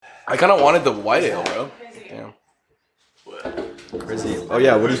I kind of wanted the white ale, bro. Damn. Crazy. Oh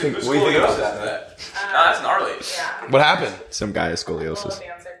yeah, what do you think? What do you think about that? That's gnarly. Yeah. What happened? Some guy has scoliosis.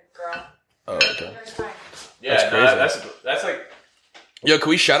 Oh, okay. Yeah, that's crazy. That's like. Yo, can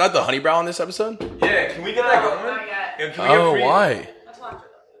we shout out the Honey Brow on this episode? Yeah, can we get that going? Why?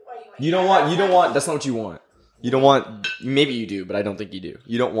 You don't want. That's not what you want. You don't want. Maybe you do, but I don't think you do.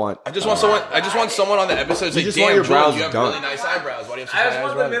 You don't want. I just want someone on the episode to say, just "Damn, want your brows you have done. really nice eyebrows. Why do you have such I nice just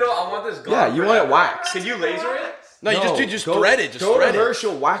want eyebrows?" the middle. I want this gone. Yeah, you want it waxed. Can you laser it? No, you just go, thread it. Just go thread to her, it.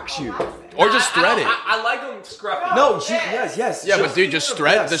 she'll wax you. Or just thread it. I like them scruffy. No, yes. Yeah, but dude, just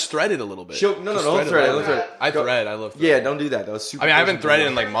thread it a little bit. Don't thread it. I thread. I love thread. Yeah, don't do that. That was super. I mean, I haven't threaded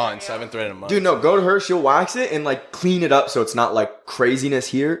in like months. Dude, no, go to her. She'll wax it and like clean it up so it's not like craziness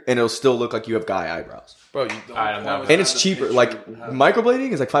here, and it'll still look like you have guy eyebrows. Bro, I don't know. And it's cheaper. Like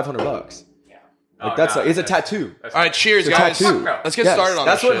microblading is like $500. Like that's it's a tattoo. All right, cheers, It's a guys. tattoo. Let's get started on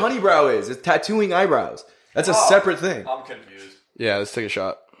that's this what shit. honeybrow is. It's tattooing eyebrows. That's a separate thing. I'm confused. Yeah, let's take a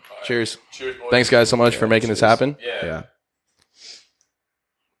shot. Cheers. Cheers, boys. Thanks, guys, so much for making this happen. Yeah.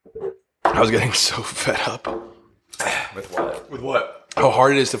 I was getting so fed up. With what? With what? How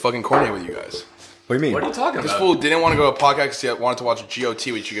hard it is to fucking coordinate with you guys. What do you mean? What are you talking This about? fool didn't want to go to a podcast because he wanted to watch a GOT,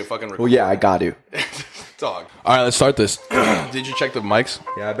 which you get fucking record. Well, yeah, I got to. Dog. All right, let's start this. Did you check the mics?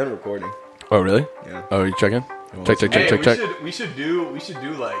 Yeah, I've been recording. Oh, really? Yeah. Oh, are you checking? Check. We should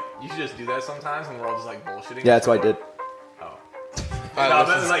like. You should just do that sometimes when we're all just like bullshitting. Yeah, that's what I did. Oh. All No, right,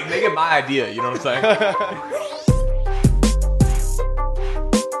 but like make it my idea. You know what I'm saying?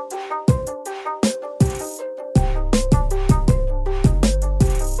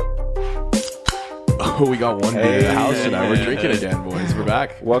 Oh, we got one beer in the house tonight. We're drinking again, boys. We're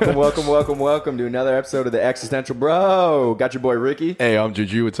back. Welcome to another episode of the Existential Bro. Got your boy Ricky. Hey, I'm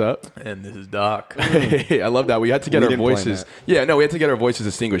Juju. What's up? And this is Doc. Hey, I love that. We had to get We our didn't plan voices. that. Yeah, no, we had to get our voices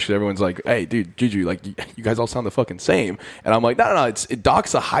distinguished because everyone's like, "Hey, dude, Juju, like you guys all sound the fucking same." And I'm like, "No.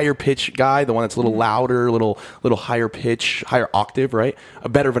 Doc's a higher pitch guy, the one that's a little louder, little higher pitch, higher octave, right? A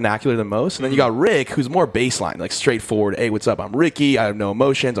better vernacular than most." And then you got Rick, who's more baseline, like straightforward. Hey, what's up? I'm Ricky. I have no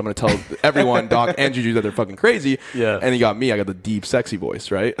emotions. I'm gonna tell everyone, Doc and Juju, that they're fucking crazy. Yeah. And you got me. I got the deep, sexy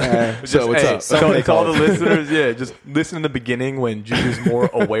voice, right? So what's up? To all the listeners, just listen in the beginning when Juju's more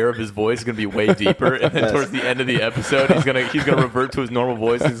aware of his voice. It's gonna be way deeper, and then towards the end of the episode, he's gonna revert to his normal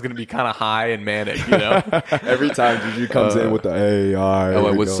voice. And he's gonna be kind of high and manic, you know. Every time Juju comes in with the hey, all right, I'm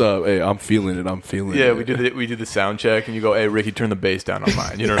like, what's up? Hey, I'm feeling it. Yeah, we do the sound check, and you go, "Hey, Ricky, turn the bass down on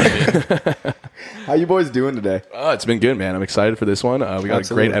mine." You know what I mean? How you boys doing today? It's been good, man. I'm excited for this one. We got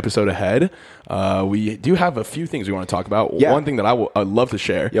Absolutely. a great episode ahead. We do have a few things we want to talk about. Yeah. One thing that I'd love to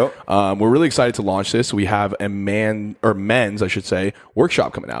share. Yep. We're really excited to launch this. We have a men's, I should say,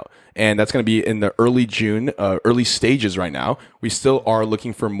 workshop coming out. And that's going to be in the early June, early stages right now. We still are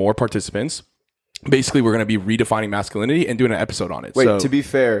looking for more participants. Basically, we're going to be redefining masculinity and doing an episode on it. Wait, So, to be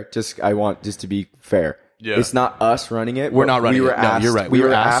fair, to be fair. Yeah. It's not us running it. We're not running we were it. No, Asked, you're right. We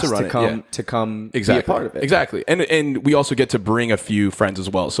were asked to run it, to come exactly. be a part of it. Exactly. And we also get to bring a few friends as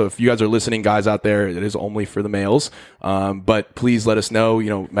well. So if you guys are listening, guys out there, it is only for the males. But please let us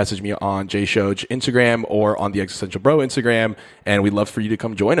know, message me on JShow Instagram or on the Existential Bro Instagram. And we'd love for you to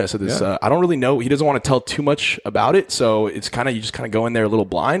come join us at this. Yeah. I don't really know. He doesn't want to tell too much about it. So it's you just kind of go in there a little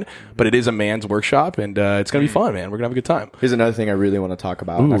blind, but it is a man's workshop and it's going to be fun, man. We're going to have a good time. Here's another thing I really want to talk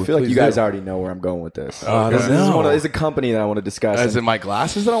about. And I Ooh, feel like please you guys do. already know where I'm going with this. don't know. It's a company that I want to discuss. Is and it my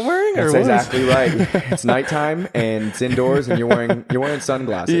glasses that I'm wearing? That's or what? exactly right. It's nighttime and it's indoors, and you're wearing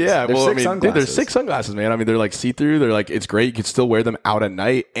sunglasses. Yeah, There's well, six dude, sunglasses. there's 6 sunglasses, man. I mean, they're like see-through. They're like, it's great. You can still wear them out at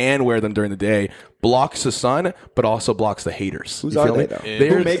night and wear them during the day. Blocks the sun, but also blocks the haters. Whose You are feel they, me?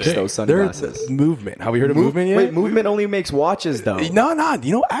 though? Who makes those sunglasses? They're Movement. Have we heard of Movement yet? Wait, Movement only makes watches, though.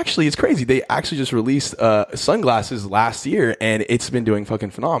 No. Actually, it's crazy. They actually just released sunglasses last year, and it's been doing fucking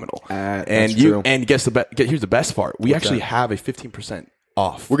phenomenal. That's true. And here's the best part. We actually have a 15%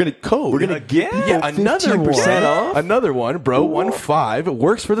 off. We're gonna code. We're gonna Again? Yeah, another 15% one. off? Another one, bro. 15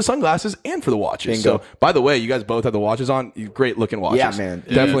 works for the sunglasses and for the watches. Bingo. So, by the way, you guys both have the watches on. Great looking watches. Yeah, man.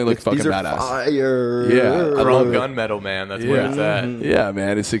 Definitely look fucking These are badass. Fire. Yeah, I Chrome gunmetal, man. That's where it's at. Yeah,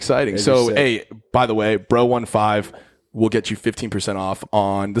 man, it's exciting. They're So, sick. hey, by the way, bro15 will get you 15% off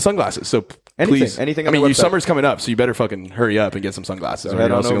on the sunglasses. So please, anything I on the mean, your website. summer's coming up, so you better fucking hurry up and get some sunglasses, or Head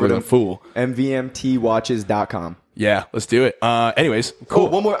you're on also gonna over look to like a fool. mvmtwatches.com. Yeah, let's do it. Anyways, cool.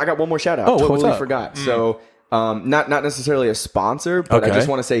 Oh, I got one more shout out. Oh, what's totally up? forgot. So, not necessarily a sponsor, but Okay. I just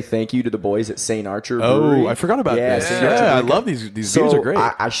want to say thank you to the boys at St. Archer Brewery. Oh, I forgot about this. St. Archer Yeah, I Brewery. love these So beers are great.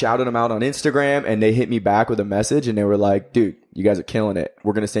 I shouted them out on Instagram, and they hit me back with a message, and they were like, "Dude, You guys are killing it.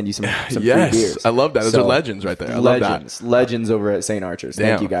 We're gonna send you some free Yes, beers. I love that. Those are legends right there. I love that. Legends over at St. Archer's.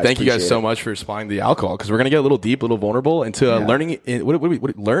 Damn. Thank you guys. Thank you guys Appreciate so it. much for supplying the alcohol because we're gonna get a little deep, a little vulnerable into learning.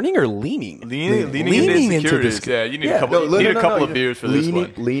 Learning or leaning? Leaning into insecurities. Yeah, you need a couple of beers for this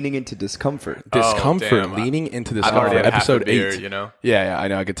one. Leaning into discomfort. Discomfort. Damn. Leaning into I've already discomfort. had half a Episode beer, 8. you know? Yeah, I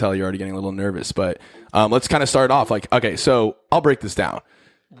know. I could tell you're already getting a little nervous, but let's kind of start off. Like, okay, so I'll break this down.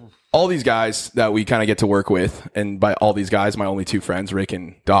 All these guys that we kind of get to work with, and by all these guys, my only 2 friends, Rick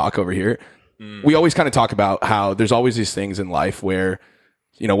and Doc over here, we always kind of talk about how there's always these things in life where,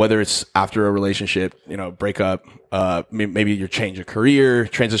 you know, whether it's after a relationship, you know, breakup, maybe you're changing career,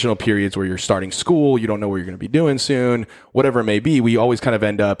 transitional periods where you're starting school, you don't know what you're going to be doing soon, whatever it may be, we always kind of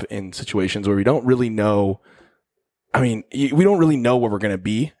end up in situations where we don't really know. I mean, we don't really know where we're going to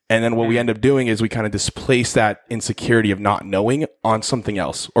be. And then what we end up doing is we kind of displace that insecurity of not knowing on something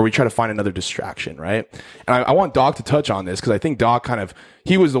else, or we try to find another distraction, right? And I want Doc to touch on this because I think Doc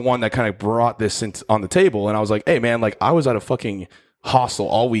he was the one that kind of brought this on the table. And I was like, hey, man, like I was at a fucking hostel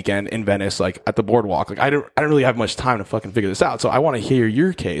all weekend in Venice, like at the boardwalk. Like I don't really have much time to fucking figure this out. So I want to hear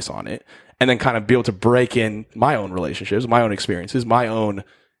your case on it and then kind of be able to break in my own relationships, my own experiences, my own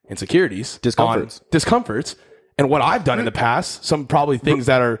insecurities, discomforts. And what I've done in the past, some probably things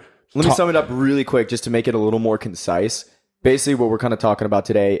that are... Let me sum it up really quick just to make it a little more concise. Basically, what we're kind of talking about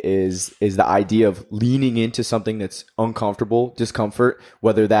today is the idea of leaning into something that's uncomfortable, discomfort,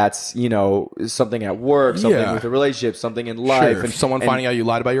 whether that's, you know, something at work, something with a relationship, something in life. Sure, and someone finding out you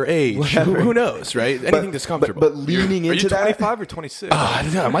lied about your age. Who knows, right? Anything discomfortable. But leaning into that... Are you 25 or 26? I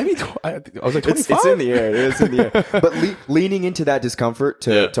don't know. It might be... I was like 25? It's in the air. It is in the air. But leaning into that discomfort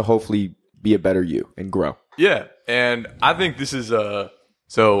to hopefully be a better you and grow. Yeah, and I think this is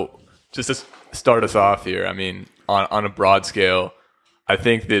so just to start us off here, I mean, on a broad scale, I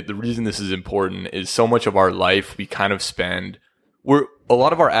think that the reason this is important is so much of our life we kind of spend, a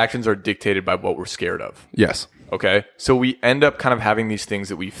lot of our actions are dictated by what we're scared of. Yes. Okay? So we end up kind of having these things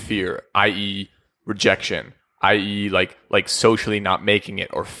that we fear, i.e. rejection, i.e. like socially not making it,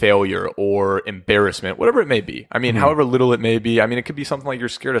 or failure, or embarrassment, whatever it may be. I mean, however little it may be. I mean, it could be something like you're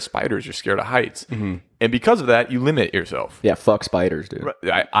scared of spiders, you're scared of heights. And because of that, you limit yourself. Yeah, fuck spiders, dude.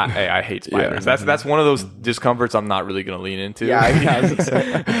 I hate spiders. That's one of those discomforts I'm not really going to lean into.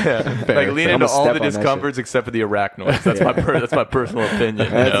 Lean into all the discomforts except for the arachnoids. That's my personal opinion.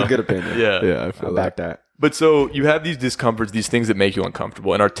 That's a good opinion. Yeah, I feel back that. But so you have these discomforts, these things that make you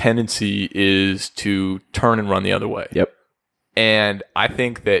uncomfortable, and our tendency is to turn and run the other way. Yep. And I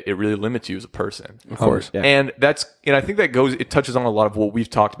think that it really limits you as a person. Of course. Yeah. And I think it touches on a lot of what we've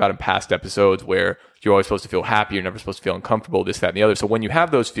talked about in past episodes where you're always supposed to feel happy, you're never supposed to feel uncomfortable, this, that, and the other. So when you have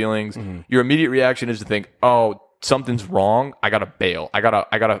those feelings, your immediate reaction is to think, oh, something's wrong, I gotta bail. I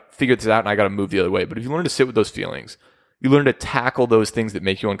gotta figure this out and I gotta move the other way. But if you learn to sit with those feelings, you learn to tackle those things that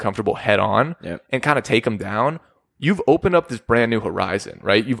make you uncomfortable head on and kind of take them down, you've opened up this brand new horizon,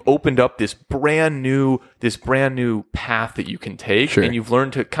 right? You've opened up this brand new path that you can take, and you've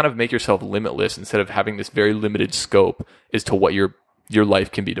learned to kind of make yourself limitless instead of having this very limited scope as to what your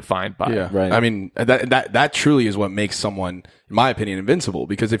life can be defined by. Yeah, right. I mean, that truly is what makes someone, in my opinion, invincible.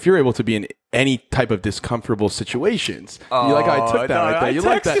 Because if you're able to be in any type of discomfortable situations, you like how I took that right there. You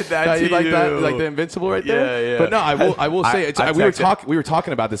like that? You like that? Like the invincible right there? Yeah. But no, I will say we were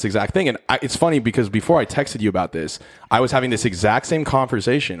talking about this exact thing, and it's funny because before I texted you about this, I was having this exact same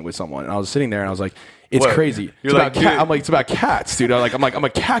conversation with someone, and I was sitting there and I was like, it's crazy. It's about I'm like, it's about cats, dude. I'm a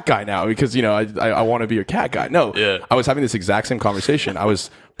cat guy now because, you know, I want to be a cat guy. No, I was having this exact same conversation. I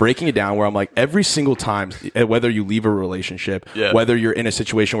was breaking it down where I'm like, every single time, whether you leave a relationship, whether you're in a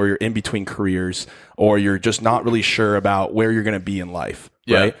situation where you're in between careers, or you're just not really sure about where you're going to be in life,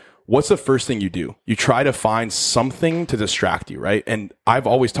 right? What's the first thing you do? You try to find something to distract you, right? And I've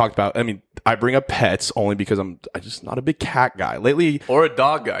always talked about, I mean, I bring up pets only because I'm just not a big cat guy. Lately... Or a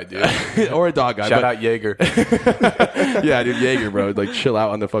dog guy, dude. Or a dog guy. Shout out Jaeger. Yeah, dude, Jaeger, bro. Like, chill out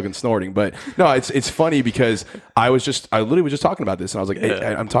on the fucking snorting. But no, it's funny because I literally was just talking about this, and I was like, hey,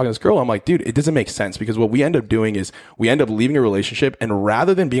 I'm talking to this girl. I'm like, dude, it doesn't make sense because what we end up doing is we end up leaving a relationship, and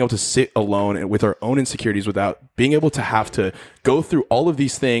rather than being able to sit alone and with our own insecurities without being able to have to go through all of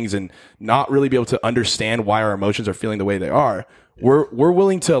these things and not really be able to understand why our emotions are feeling the way they are, we're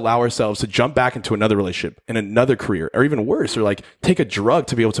willing to allow ourselves to jump back into another relationship and another career, or even worse, or like take a drug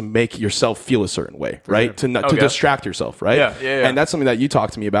to be able to make yourself feel a certain way, right? To distract yourself, right? Yeah. And that's something that you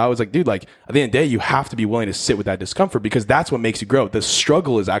talked to me about. I was like, dude, like at the end of the day, you have to be willing to sit with that discomfort because that's what makes you grow. The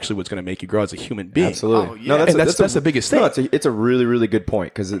struggle is actually what's going to make you grow as a human being. Absolutely. Oh, yeah. No, that's the biggest thing. No, it's a really, really good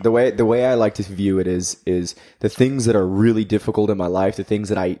point because the way I like to view it is the things that are really difficult in my life, the things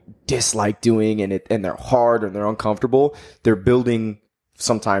that I dislike doing and they're hard and they're uncomfortable, they're building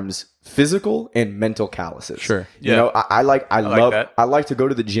sometimes physical and mental calluses. Sure. You know, I like to go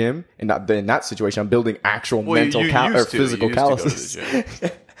to the gym, and in that situation, I'm building actual mental or physical calluses.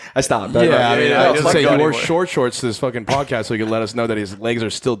 I stopped. I was say he wore short shorts to this fucking podcast so he could let us know that his legs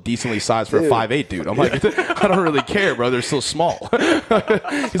are still decently sized for a 5'8" dude. I'm like, I don't really care, bro. They're still small.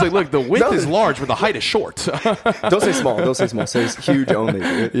 He's like, look, the width is large, but the height is short. Don't say small. Don't say small. Say it's huge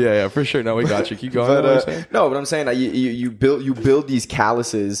only. Yeah, for sure. No, we got you. Keep going. But I'm saying you build these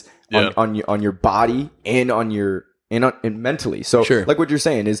calluses on your body and on your and mentally. So like what you're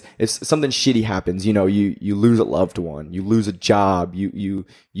saying is if something shitty happens, you know, you lose a loved one, you lose a job, you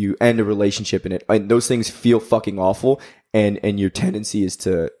end a relationship, and those things feel fucking awful, and your tendency is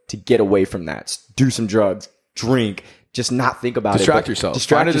to get away from that. Do some drugs, drink, just not think about distract it. yourself.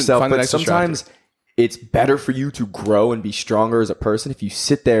 Distract yourself. But sometimes it's better for you to grow and be stronger as a person if you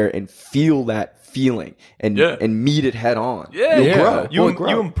sit there and feel that feeling and meet it head on. Grow.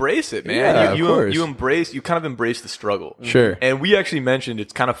 You embrace it, man. Yeah, you kind of embrace the struggle. Sure. And we actually mentioned,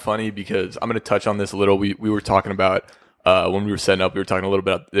 it's kind of funny because I'm going to touch on this a little. We were talking about when we were setting up, we were talking a little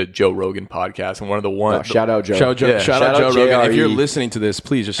bit about the Joe Rogan podcast, and one of the ones. Shout out Joe. Shout out Joe Rogan. JRE. If you're listening to this,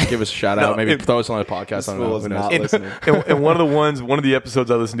 please just give us a shout out. Maybe throw us on a podcast. I don't know. And one of the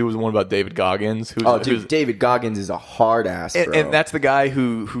episodes I listened to was one about David Goggins. David Goggins is a hard ass, bro. And that's the guy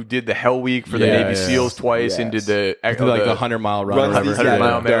who did the Hell Week for the Navy SEALs twice and did the 100-mile run,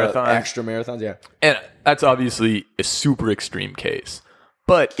 100-mile marathon, extra marathons. Yeah, and that's obviously a super extreme case.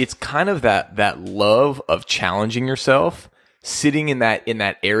 But it's kind of that love of challenging yourself, sitting in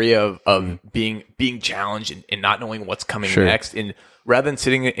that area of being challenged and not knowing what's coming next. And rather than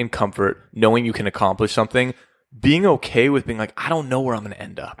sitting in comfort, knowing you can accomplish something, being okay with being like, I don't know where I'm going to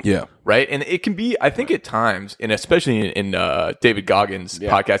end up. Yeah. Right. And it can be, I think at times, and especially in David Goggins'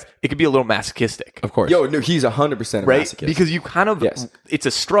 podcast, it can be a little masochistic. Of course. Yo, no, he's 100% a masochist. Because you kind of, it's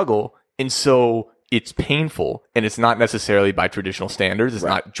a struggle. And so it's painful, and it's not necessarily by traditional standards. It's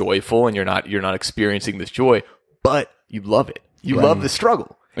not joyful, and you're not experiencing this joy, but you love it. You love the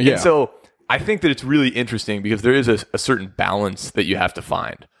struggle. Yeah. And so I think that it's really interesting because there is a certain balance that you have to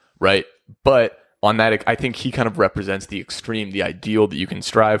find, right? But on that, I think he kind of represents the extreme, the ideal that you can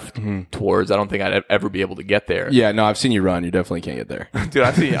strive towards. I don't think I'd ever be able to get there. Yeah, no, I've seen you run. You definitely can't get there. Dude,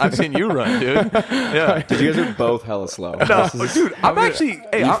 I've seen you run, dude. Yeah. Dude, you guys are both hella slow. No, dude, I'm actually...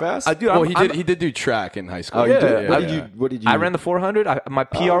 Hey, you fast? He did do track in high school. Oh, yeah. What did you... I ran the 400. My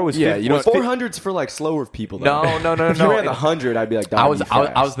PR was... Yeah, you know, 400's for like slower people, though. No. If you ran the 100, I'd be like, I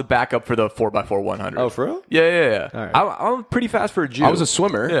was the backup for the 4x4 100. Oh, for real? Yeah. All right. I'm pretty fast for a Jew. I was a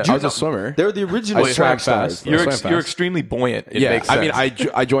swimmer. Yeah. I was a swimmer. They're the original track stars. You're extremely buoyant. It makes sense. I mean,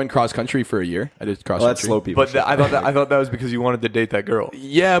 I joined cross country for a year. I did cross country. That's slow people. But I thought that was because you wanted to date that girl.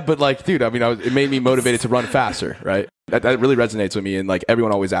 Yeah, but like, dude, I mean, it made me motivated to run faster, right? That really resonates with me, and like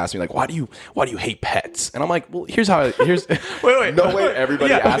everyone always asks me, like, why do you hate pets? And I'm like, well, here's wait, no way.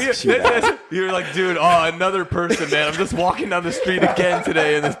 Everybody asks you that. You're like, dude, another person, man. I'm just walking down the street again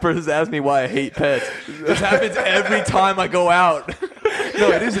today, and this person's asked me why I hate pets. This happens every time I go out.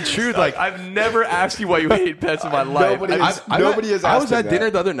 No, it is the truth. Like, I've never asked you why you hate pets in my life. Nobody has asked. I was at dinner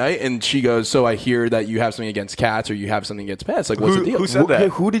the other night, and she goes, "So I hear that you have something against cats, or you have something against pets. Like, what's the deal?" Who said that?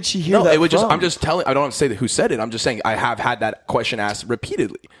 Who did she hear that from? I'm just telling. I don't want to say who said it. I'm just saying I have had that question asked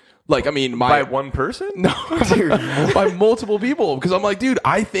repeatedly. Like, I mean, by one person? No, dude, by multiple people. Because I'm like, dude,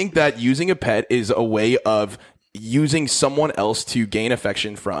 I think that using a pet is a way of using someone else to gain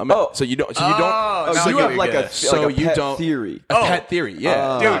affection from. So you don't. So you have like a pet theory. A pet theory.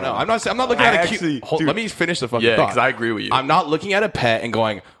 Yeah. Dude, no, I'm not looking at a cute. Let me finish the fucking thought. Yeah, because I agree with you. I'm not looking at a pet and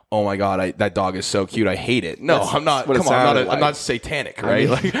going, oh my god, that dog is so cute. I hate it. No, I'm not. Come on, I'm not satanic,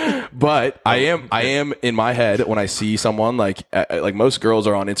 right? But I am in my head when I see someone like most girls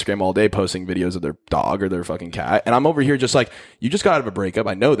are on Instagram all day posting videos of their dog or their fucking cat, and I'm over here just like, you just got out of a breakup.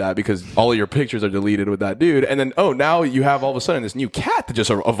 I know that because all of your pictures are deleted with that dude, and then now you have all of a sudden this new cat that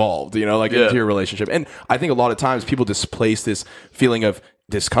just evolved, into your relationship. And I think a lot of times people displace this feeling of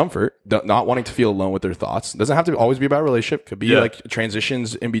discomfort, not wanting to feel alone with their thoughts. It doesn't have to always be about a relationship. It could be like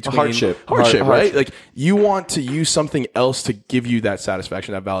transitions in between. Hardship, right? Like, you want to use something else to give you that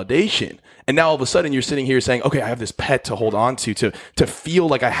satisfaction, that validation. And now all of a sudden you're sitting here saying, okay, I have this pet to hold on to feel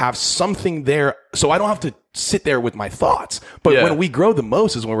like I have something there, so I don't have to sit there with my thoughts. But when we grow the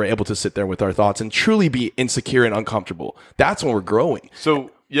most is when we're able to sit there with our thoughts and truly be insecure and uncomfortable. That's when we're growing. So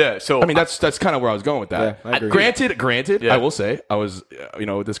I mean, that's kind of where I was going with that. Yeah, I agree. Granted, I will say I was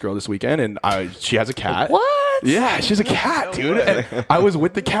with this girl this weekend, and she has a cat. What? Yeah, she's a cat, dude. And I was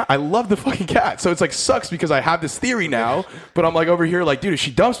with the cat. I love the fucking cat. So it's like sucks because I have this theory now, but I'm like over here like, dude, if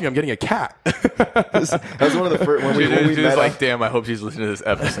she dumps me, I'm getting a cat. That was one of the first when we She was met like, up. damn, I hope she's listening to this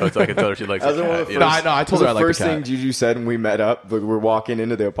episode so I can tell her she likes That was a one of cat. the you first- know? I told her I the like the first thing cat. Juju said when we met up. Like, we're walking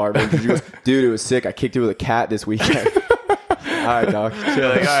into the apartment. Juju goes, "Dude, it was sick. I kicked it with a cat this weekend." All right, dog. You're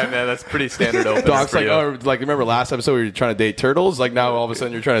like, all right, man, that's pretty standard opener. Doc's for like, you. oh, like remember last episode we were trying to date turtles? Like now all of a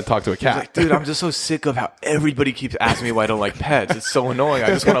sudden you're trying to talk to a cat. Like, dude, I'm just so sick of how everybody keeps asking me why I don't like pets. It's so annoying. I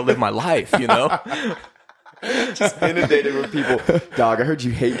just want to live my life, you know? Just inundated with people. Dog, I heard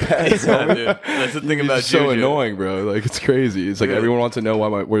you hate pets. Yeah, dude. That's the thing It's about so Juju. annoying, bro. Like it's crazy. It's like Yeah. everyone wants to know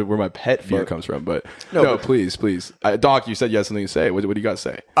where my pet fear comes from. But no, please. Doc, you said you had something to say. What do you got to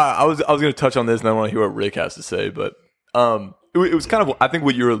say? I was going to touch on this, and I want to hear what Rick has to say, but it was kind of, I think,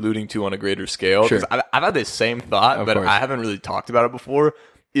 what you're alluding to on a greater scale. Sure. 'Cause I've had this same thought, Of but course. I haven't really talked about it before.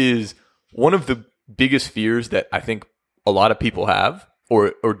 Is one of the biggest fears that I think a lot of people have,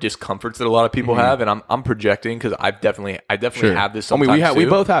 or discomforts that a lot of people have, and I'm projecting because I definitely Sure. have this. I mean, Sometimes we too.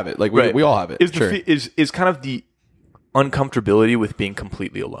 both have it. Like Right. we all have it. Is Sure. is kind of the uncomfortability with being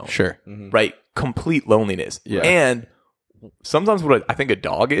completely alone. Sure. Right? Complete loneliness. Yeah. And sometimes what I think a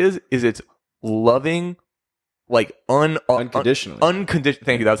dog is it's loving, like Unconditionally. Unconditional.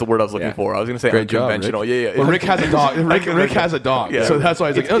 Thank you. That's the word I was looking Yeah. for. I was going to say Great job, unconventional. Rick. Yeah. Well, Rick has a dog. Rick has a dog. Yeah. So that's why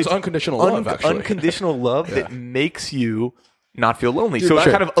he's like, It's- it's unconditional love, actually. Unconditional love that makes you not feel lonely. Dude, So it's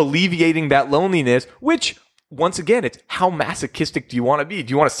sure. kind of alleviating that loneliness, which, once again, it's how masochistic do you want to be?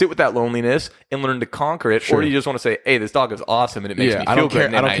 Do you want to sit with that loneliness and learn to conquer it? Sure. Or do you just want to say, hey, this dog is awesome and it makes me I feel don't care.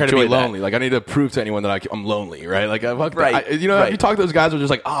 good? I and don't care to be enjoy that. lonely. Like I need to prove to anyone that I'm lonely, right? Like, Right. you know, Right. you talk to those guys who are just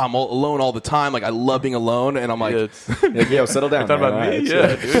like, I'm all alone all the time. Like I love being alone, and I'm like, Yeah, it's- Like, yo, settle down. Talking man. about All me?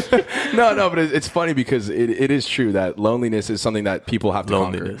 right, Yeah, dude. no, but it's funny because it is true that loneliness is something that people have to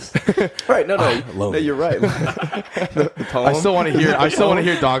Loneliness. conquer. Right? No, lonely. no, you're right. the poem. I still want to hear. I still want to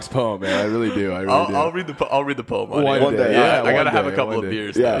hear Doc's poem, man. I really do. I really do. I'll read the poem. On One here. One day, Yeah, I one gotta have day, a couple one of day.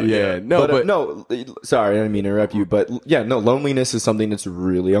 beers. Yeah, though. Yeah, no, but no. Sorry, I didn't mean to interrupt you, but yeah, no. Loneliness is something that's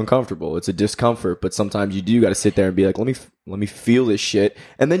really uncomfortable. It's a discomfort, but sometimes you do got to sit there and be like, let me feel this shit,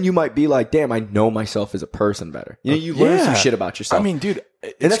 and then you might be like, damn, I know myself as a person better. You know, you learn some shit about yourself. I mean, dude,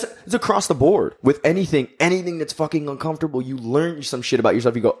 and it's across the board with anything that's fucking uncomfortable. You learn some shit about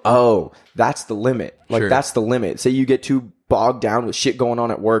yourself. You go, oh, that's the limit. Like Sure. that's the limit. Say you get too bogged down with shit going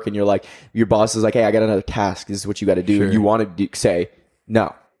on at work, and you're like, your boss is like, hey, I got another task. This is what you got to do. Sure. And you want to say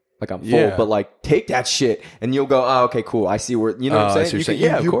no. Like I'm full, Yeah. but like take that shit, and you'll go, oh, okay, cool. I see where you know what I I'm see saying. what you're saying. You-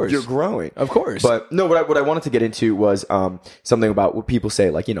 Yeah, of course. you're growing, Of course. But no, what I wanted to get into was something about what people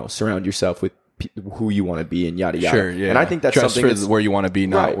say, like surround yourself with who you want to be and yada yada. sure, yeah. And I think that's just something for that's where you want to be,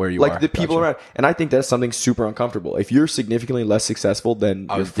 not right. where you like are. the people Gotcha. around. And I think that's something super uncomfortable. If you're significantly less successful than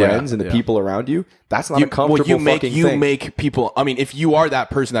your friends and the yeah. people around you, that's not a comfortable you make fucking you thing. make people. I mean, if you are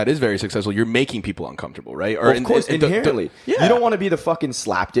that person that is very successful, you're making people uncomfortable, right? Or Well, of course, inherently. yeah. You don't want to be the fucking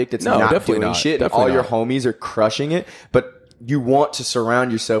slapdick that's No, not definitely doing not. shit and Definitely all your not. homies are crushing it, but you want to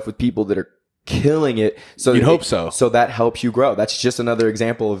surround yourself with people that are killing it. So You'd that hope so. So that helps you grow. That's just another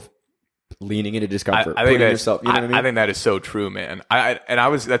example of leaning into discomfort. I think putting that's, yourself. You know what I mean? I think that is so true, man.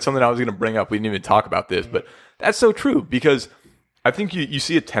 That's something I was going to bring up. We didn't even talk about this, but that's so true because I think you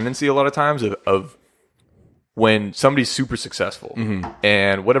see a tendency a lot of times of when somebody's super successful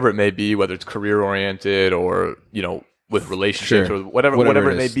and whatever it may be, whether it's career oriented or with relationships Sure. or whatever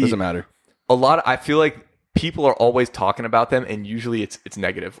it may is, be, doesn't matter. I feel like people are always talking about them, and usually it's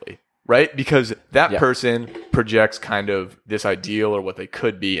negatively. Right? Because that person projects kind of this ideal or what they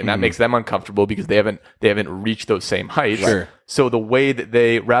could be, and that makes them uncomfortable because they haven't reached those same heights. Sure. So the way that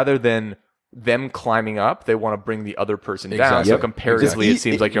they, rather than them climbing up, they want to bring the other person down. Exactly. So Yep. comparatively, it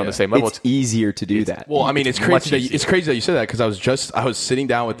seems like you're on the same level. It's easier to do that. Well, I mean, it's much crazy. easier. It's crazy that you said that because I was sitting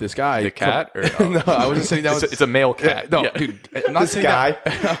down with this guy. The cat? Or, no, I wasn't sitting down. it's a male cat. No, Yeah. dude, I'm not This sitting guy. down.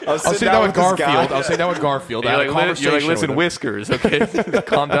 I was I was sitting down with this guy. Garfield. I was sitting down with Garfield. I had a You're conversation like, listen, with him. Whiskers, okay?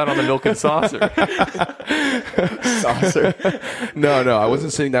 Calm down on the milk and saucer. Saucer. No, I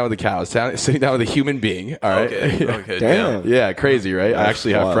wasn't sitting down with a cat. I was sitting down with a human being. All right. Okay. Damn. Yeah, crazy, right? I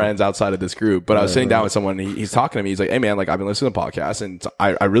actually have wild. friends outside of this group, but I was sitting down with someone. And he's talking to me. He's like, "Hey, man, like I've been listening to podcasts, and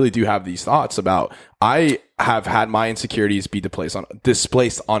I really do have these thoughts about I have had my insecurities be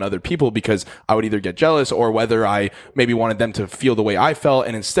displaced on other people because I would either get jealous or whether I maybe wanted them to feel the way I felt,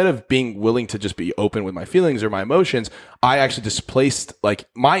 and instead of being willing to just be open with my feelings or my emotions, I actually displaced like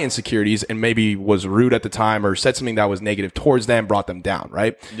my insecurities and maybe was rude at the time or said something that was negative towards them, brought them down,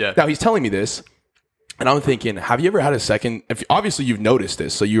 right? Yeah. Now he's telling me this. And I'm thinking, have you ever had a second? If obviously you've noticed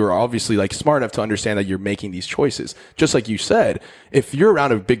this, so you are obviously like smart enough to understand that you're making these choices. Just like you said, if you're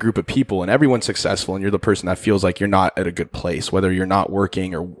around a big group of people and everyone's successful, and you're the person that feels like you're not at a good place, whether you're not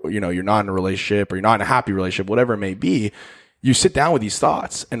working or you're not in a relationship or you're not in a happy relationship, whatever it may be, you sit down with these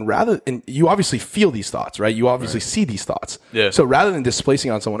thoughts, and you obviously feel these thoughts, right? You obviously see these thoughts. Yeah. So rather than displacing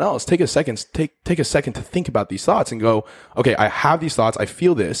on someone else, take a second to think about these thoughts and go, okay, I have these thoughts, I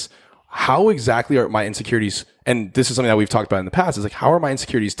feel this. How exactly are my insecurities? And this is something that we've talked about in the past, is like, how are my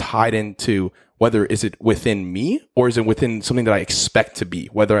insecurities tied into whether is it within me or is it within something that I expect to be,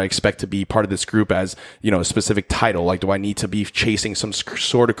 whether I expect to be part of this group as, a specific title. Like, do I need to be chasing some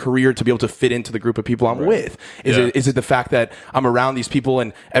sort of career to be able to fit into the group of people I'm with? Is it the fact that I'm around these people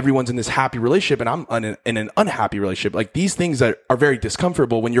and everyone's in this happy relationship and I'm in an unhappy relationship? Like, these things that are very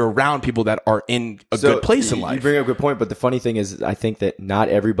discomfortable when you're around people that are in a good place in life. You bring up a good point, but the funny thing is, I think that not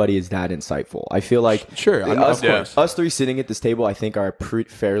everybody is that insightful. I feel like us three sitting at this table, I think are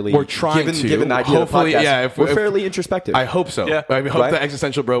fairly. We're trying given the idea hopefully, of the podcast, we're fairly introspective. I hope so. Yeah. I hope the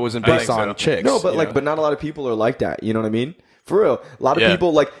existential bro wasn't based on chicks. No, but but not a lot of people are like that. You know what I mean? For real, a lot of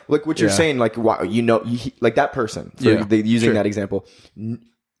people like what you're saying. Like, wow, like that person. Using that example.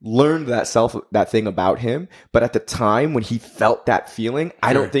 Learned that thing about him, but at the time when he felt that feeling,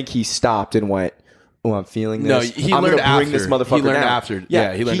 I don't think he stopped and went, "Oh, I'm feeling this." No, he I'm learned gonna bring after. this motherfucker He learned down. after.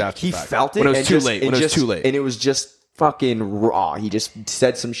 Yeah, he learned after. He felt it when it was too late. When it was too late, and it was just fucking raw. He just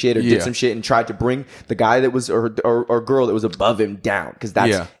said some shit or did some shit and tried to bring the guy that was or girl that was above him down, because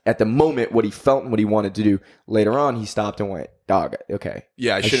that's at the moment what he felt and what he wanted to do. Later on, he stopped and went, "Dog, okay,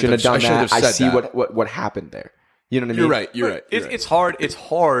 yeah, I shouldn't have done that. I see that. what happened there." You know what I mean? You're right. It's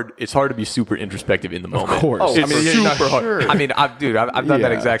hard to be super introspective in the moment. Of course. Oh, It's super hard. sure. I mean, I've done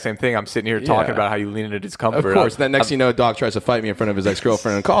that exact same thing. I'm sitting here talking about how you lean into discomfort. Of course. Then next thing you know, Doc tries to fight me in front of his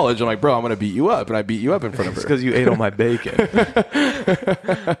ex-girlfriend in college. I'm like, bro, I'm going to beat you up. And I beat you up in front of her. It's because you ate all my bacon.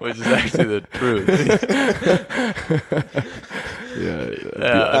 Which is actually the truth.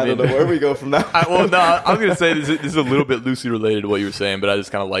 I don't know where we go from that. I'm going to say this is a little bit loosely related to what you were saying, but I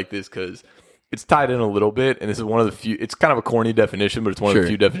just kind of like this because it's tied in a little bit, and this is one of the few. It's kind of a corny definition, but it's one of the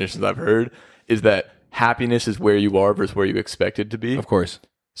few definitions I've heard. Is that happiness is where you are versus where you expect it to be? Of course.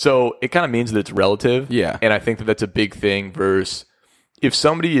 So it kind of means that it's relative. Yeah, and I think that that's a big thing. Versus if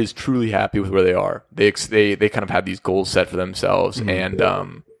somebody is truly happy with where they are, they kind of have these goals set for themselves,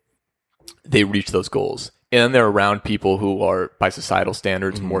 and they reach those goals, and then they're around people who are by societal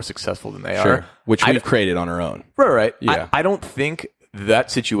standards more successful than they are, which we've created on our own. Right. Yeah. I don't think that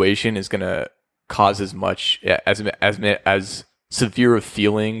situation is going to cause as much as severe of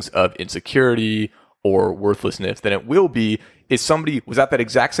feelings of insecurity or worthlessness than it will be if somebody was at that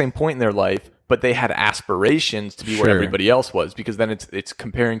exact same point in their life, but they had aspirations to be where everybody else was, because then it's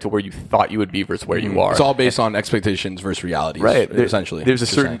comparing to where you thought you would be versus where you are. It's all based on expectations versus realities, right? Essentially, there's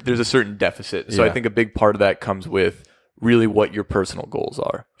a certain deficit. So I think a big part of that comes with really what your personal goals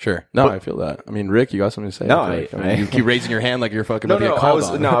are. Sure. No, I feel that. I mean, Rick, you got something to say? No, you keep raising your hand like you're fucking. I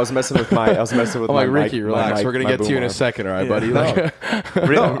was messing with my. I'm like, Ricky, relax. We're gonna get to you in a second, all right, buddy?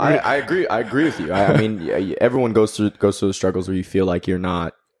 I agree. I agree with you. I mean, everyone goes through the struggles where you feel like you're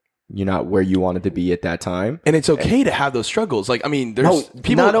not where you wanted to be at that time, and it's okay to have those struggles. Like, I mean, there's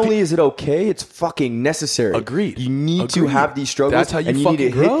people. Not only is it okay, it's fucking necessary. Agreed. You need to have these struggles. That's how you need to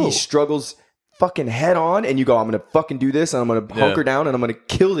grow. hit these struggles fucking head on, and you go, I'm gonna fucking do this, and I'm gonna hunker down, and I'm gonna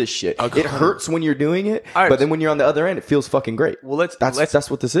kill this shit. It hurts when you're doing it, but then when you're on the other end, it feels fucking great. Well, that's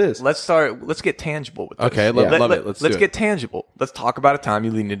what this is. Let's get tangible with this. Okay, love it. Let's get tangible. Let's talk about a time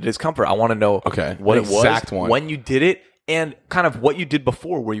you leaned into discomfort. I want to know what it was, when you did it, and kind of what you did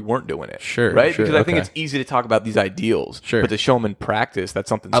before where you weren't doing it. Sure. Right? Because I think it's easy to talk about these ideals, but to show them in practice, that's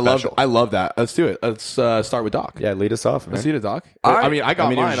something special. I love that. Let's do it. Let's start with Doc. Yeah, lead us off, man. Let's see the Doc. Right. I mean, I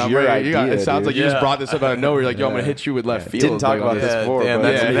got mine. I'm ready. It sounds like you just brought this up out of nowhere. You're like, yo, I'm going to hit you with left field. Didn't talk about this before.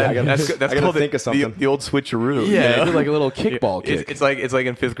 That's called think of something. The old switcheroo. Yeah, like a little kickball kick. It's like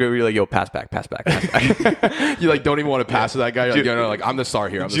in fifth grade where you're like, yo, pass back. You like don't even want to pass to that guy. You're like, yo, no, like I'm the star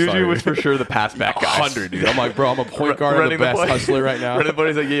here. Juju was for sure the pass back guy. 100, dude. I'm like, bro, I'm a point guard and the best hustler right now.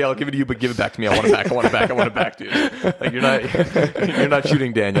 Everybody's like, yeah, I'll give it to you, but give it back to me. I want it back, dude. Like you're not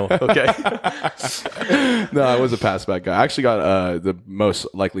shooting Daniel, okay? No, I was a pass back guy. I actually got the most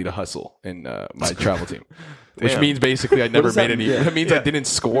likely to hustle in my travel team. which means basically I never does made that any. mean? That means I didn't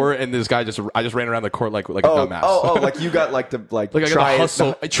score, and this guy I just ran around the court like a dumbass. Like you got like the like Like I got try the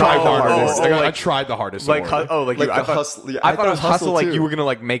hustle. I tried the hardest. I tried the hardest. Like, award. like Like you, the hustle. Yeah, I thought it was hustle like too. you were gonna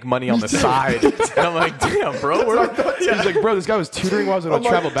like make money on the side. And I'm like, damn, bro. He's like, bro, this guy was tutoring while I was on a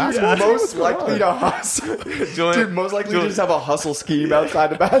travel basketball. team. Most likely to hustle. Dude, most likely to just have a hustle scheme outside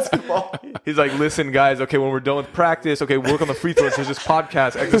the basketball. He's like, listen, guys, okay, when we're done with practice, okay, work on the free throws. There's this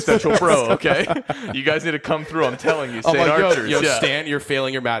podcast, Existential Pro, okay? You guys need to come through. I'm telling you, I'm St. like, Archers. yo, Stan, you're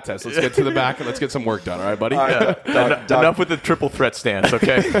failing your math test. Let's get to the back and let's get some work done. All right, buddy? Enough with the triple threat stance,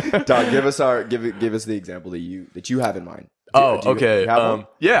 okay? Doc, give us the example that you have in mind. Okay. You have one?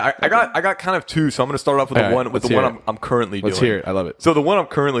 Yeah, I got kind of two, so I'm going to start off with All right, the let's one hear it. I'm currently doing. Let's hear it. I love it. So the one I'm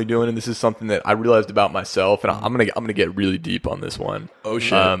currently doing, and this is something that I realized about myself, and I'm gonna get really deep on this one. Oh,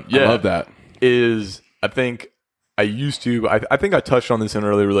 shit. Yeah, I love that. Is I think I used to. I think I touched on this in an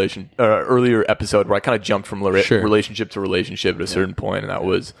earlier episode where I kind of jumped from relationship to relationship at a certain point, and that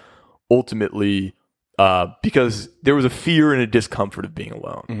was ultimately because there was a fear and a discomfort of being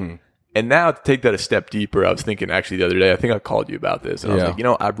alone. Mm-hmm. And now to take that a step deeper, I was thinking actually the other day, I think I called you about this, and I was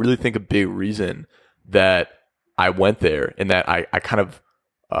like, I really think a big reason that I went there and that I kind of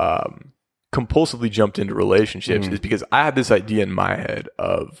compulsively jumped into relationships is because I had this idea in my head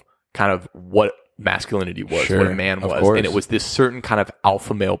of kind of what masculinity was, what a man was, and it was this certain kind of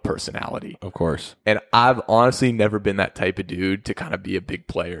alpha male personality. Of course. And I've honestly never been that type of dude to kind of be a big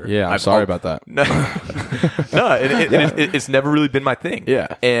player. Yeah, I'm sorry about that. No, it's never really been my thing.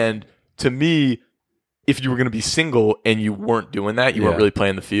 Yeah. And to me, if you were going to be single and you weren't doing that, you weren't really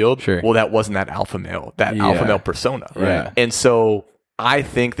playing the field, well, that wasn't that alpha male persona. Right. And so I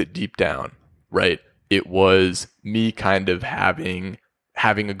think that deep down, right, it was me kind of having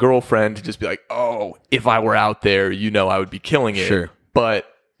a girlfriend to just be like, oh, if I were out there, I would be killing it. Sure. But,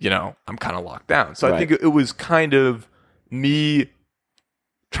 I'm kind of locked down. So I think it was kind of me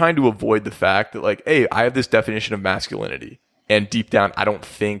trying to avoid the fact that like, hey, I have this definition of masculinity. And deep down, I don't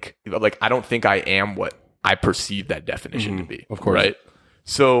think I am what I perceive that definition to be. Of course. Right?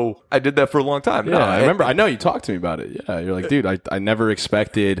 So I did that for a long time. Yeah, I remember. I know you talked to me about it. Yeah, you're like, dude, I never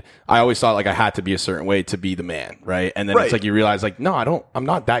expected. I always thought like I had to be a certain way to be the man, right? And then it's like you realize like, no, I'm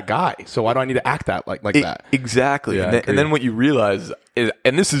not that guy. So why do I need to act that like that? Exactly. Yeah, and then what you realize is,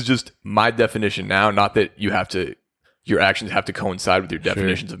 and this is just my definition now, not that your actions have to coincide with your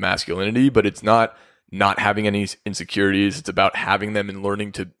definitions of masculinity, but it's not having any insecurities. It's about having them and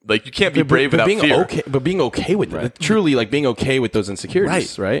learning to, like, you can't be brave without being fear. okay, but being okay with it. Truly, like being okay with those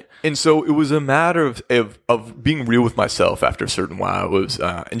insecurities, right? And so it was a matter of being real with myself after a certain while. It was,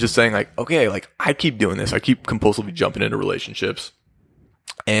 and just saying like, okay, like I keep doing this. I keep compulsively jumping into relationships,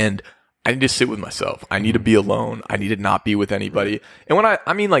 and I need to sit with myself. I need to be alone. I need to not be with anybody. And when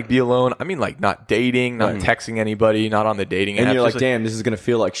I mean like be alone, I mean like not dating, not texting anybody, not on the dating app. And you're like, damn, this is going to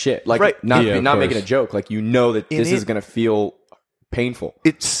feel like shit. Like, not making a joke. Like, that this is going to feel painful.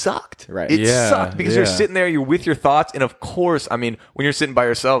 It sucked. Right. It sucked because you're sitting there, you're with your thoughts. And of course, I mean, when you're sitting by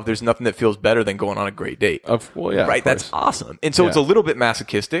yourself, there's nothing that feels better than going on a great date. Right. That's awesome. And so it's a little bit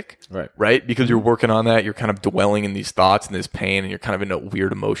masochistic. Right. Because you're working on that. You're kind of dwelling in these thoughts and this pain, and you're kind of in a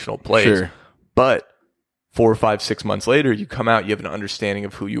weird emotional place. Sure. But 4 or 5, 6 months later, you come out, you have an understanding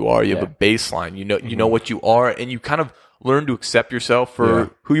of who you are. You have a baseline. You know what you are, and you kind of learn to accept yourself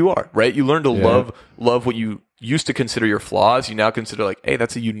for who you are, right? You learn to love what you used to consider your flaws. You now consider like, hey,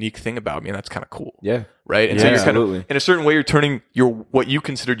 that's a unique thing about me, and that's kind of cool. Yeah. Right? And so you're kind of, in a certain way, you're turning what you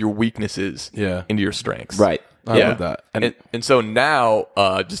considered your weaknesses into your strengths. Right. I love that. And so now,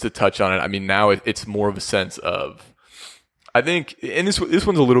 just to touch on it, I mean, now it's more of a sense of, I think, and this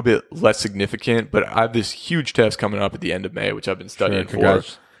one's a little bit less significant, but I have this huge test coming up at the end of May, which I've been studying for.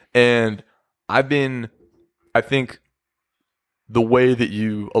 And I think the way that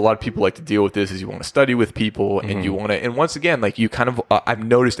a lot of people like to deal with this is you want to study with people and you want to, and once again, like you kind of, I've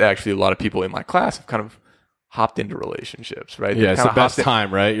noticed actually a lot of people in my class have kind of hopped into relationships, right? Yeah, it's the best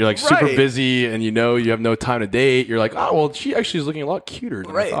time, right? You're like super busy and you have no time to date. You're like, oh, well, she actually is looking a lot cuter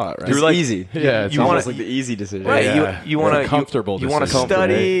than I thought, right? It's like, easy. Yeah, it's almost like the easy decision. Right. Yeah. You want to comfortable. You want to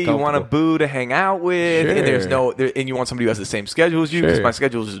study. You want a boo to hang out with, and and you want somebody who has the same schedule as you because my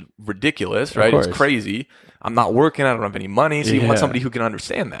schedule is ridiculous, right? It's crazy. I'm not working. I don't have any money, so you want somebody who can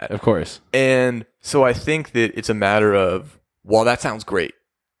understand that, of course. And so I think that it's a matter of, well, that sounds great.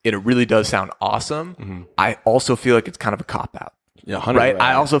 And it really does sound awesome. I also feel like it's kind of a cop-out. Yeah, 100%. Right?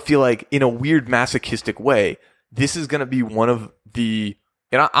 I also feel like, in a weird masochistic way, this is going to be one of the...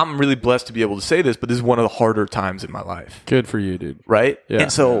 And I'm really blessed to be able to say this, but this is one of the harder times in my life. Good for you, dude. Right? Yeah.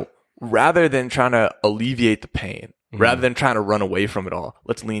 And so, rather than trying to alleviate the pain, rather than trying to run away from it all.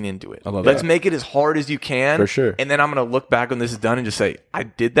 Let's lean into it. Let's make it as hard as you can. For sure. And then I'm going to look back when this is done and just say, I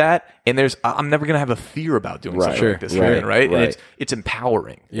did that. And I'm never going to have a fear about doing something like this again, right? And it's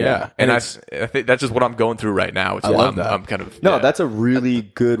empowering. Yeah. And I think that's just what I'm going through right now. I love that. I'm kind of that's a really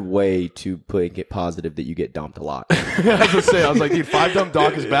good way to put it positive that you get dumped a lot. I was gonna say, I was like, dude, 5 Dumb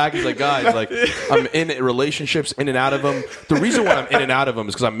Doc is back. He's like, guys, like, I'm in relationships, in and out of them. The reason why I'm in and out of them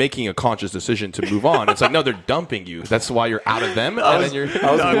is because I'm making a conscious decision to move on. It's like, no, they're dumping you. That's why you're out of them. I was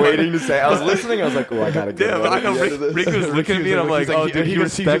waiting to say. I was listening. I was like, oh, I gotta get. I know. Rick was looking at me, and I'm like, oh, dude, he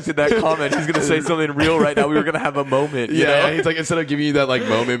respected that comment. He's gonna say something real right now. We were gonna have a moment. You know? He's like, instead of giving you that like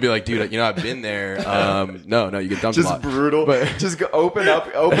moment, be like, dude, I've been there. No, you get dumped a lot. Just brutal. But just go open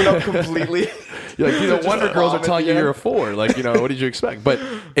up completely. You're like, no wonder girls are telling you you're a 4. Like, what did you expect? But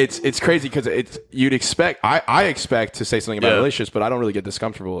it's crazy because you'd expect. I expect to say something about relationships, but I don't really get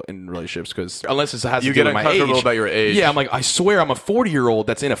discomfortable in relationships because unless it has to do with my age. You get uncomfortable about your age. Yeah, I'm like, I swear I'm a 40-year-old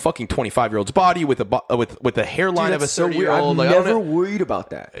that's in a fucking 25-year-old's body with a hairline of a 30-year-old. I'm never worried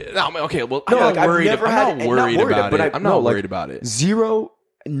about that. No, I'm okay. Well, I'm not worried about it. I'm not worried about it. Zero.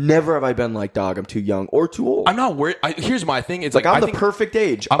 Never have I been like, dog, I'm too young or too old. I'm not worried. Here's my thing. It's like I'm the perfect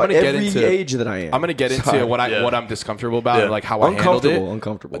age. I'm gonna get into age that I am. I'm gonna get into what I'm discomfortable about, and like how I handled it.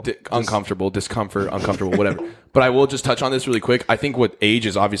 Uncomfortable, discomfort, uncomfortable, whatever. But I will just touch on this really quick. I think what age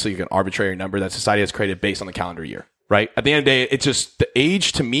is obviously an arbitrary number that society has created based on the calendar year. Right? At the end of the day, it's just the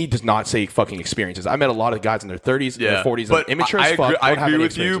age to me does not say fucking experiences. I met a lot of guys in their 30s, in their 40s, but immature as fuck. I agree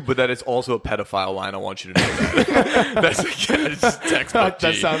with you, but that it's also a pedophile line. I want you to know that. That's just textbook.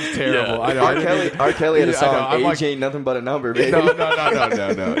 That sounds terrible. Yeah. I know. R. Kelly had a song, age ain't nothing but a number, baby.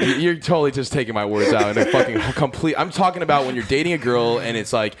 No. You're totally just taking my words out in a fucking complete. I'm talking about when you're dating a girl and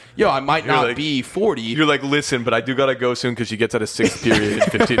it's like, yo, I might not be 40. You're like, listen, but I do gotta go soon because she gets out of 6th period in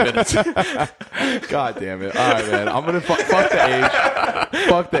 15 minutes. God damn it. All right, man. I'm gonna fuck the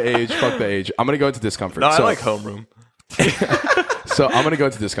age. I'm gonna go into discomfort. No, I like homeroom. So I'm gonna go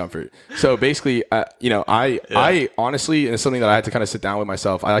into discomfort. So basically, I honestly, and it's something that I had to kind of sit down with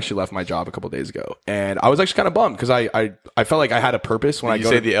myself. I actually left my job a couple of days ago, and I was actually kind of bummed because I felt like I had a purpose when you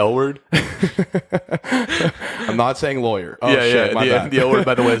say the L word. I'm not saying lawyer. Oh shit, my bad. The L word,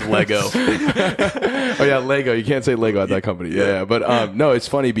 by the way, is Lego. Oh yeah, Lego. You can't say Lego at that company. Yeah. But no, it's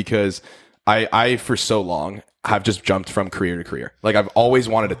funny because I for so long have just jumped from career to career. Like I've always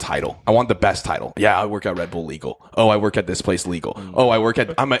wanted a title. I want the best title. Yeah, I work at Red Bull legal. Oh, I work at this place legal. Oh,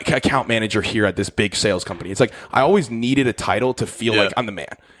 I'm an account manager here at this big sales company. It's like I always needed a title to feel like I'm the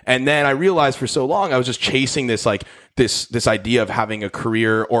man. And then I realized for so long I was just chasing this like this idea of having a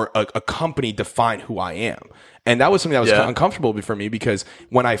career or a company define who I am. And that was something that was uncomfortable for me because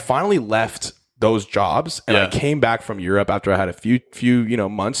when I finally left those jobs and I came back from Europe after I had a few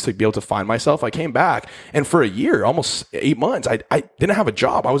months to be able to find myself. I came back and for a year, almost 8 months, I didn't have a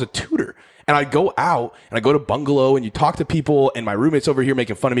job. I was a tutor. And I'd go out and I go to bungalow and you talk to people and my roommate's over here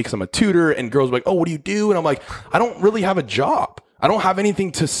making fun of me because I'm a tutor and girls are like, oh, what do you do? And I'm like, I don't really have a job. I don't have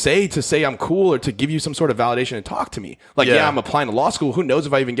anything to say I'm cool or to give you some sort of validation and talk to me. Like, I'm applying to law school. Who knows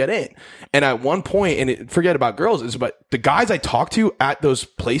if I even get in? And at one point, and forget about girls, it's about the guys I talk to at those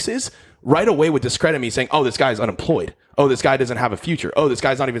places right away would discredit me saying, oh, this guy's unemployed. Oh, this guy doesn't have a future. Oh, this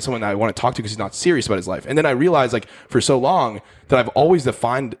guy's not even someone that I want to talk to because he's not serious about his life. And then I realized like for so long that I've always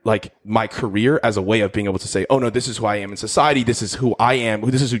defined like my career as a way of being able to say, oh no, this is who I am in society. This is who I am.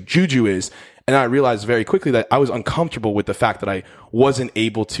 This is who Juju is. And I realized very quickly that I was uncomfortable with the fact that I wasn't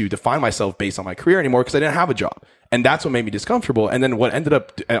able to define myself based on my career anymore because I didn't have a job. And that's what made me discomfortable. And then what ended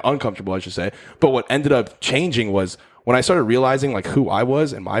up uncomfortable, I should say. But what ended up changing was when I started realizing like who I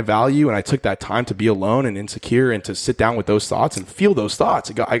was and my value, and I took that time to be alone and insecure and to sit down with those thoughts and feel those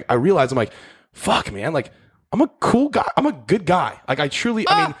thoughts, I realized I'm like, fuck, man, like I'm a cool guy. I'm a good guy. Like I truly,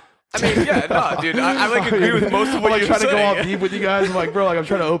 yeah, no, dude. I like agree with most of what you're trying saying. to go off deep with you guys. I'm like, bro, like I'm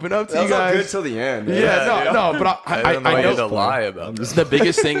trying to open up to you guys. Good till the end. No, but I know to lie about this. The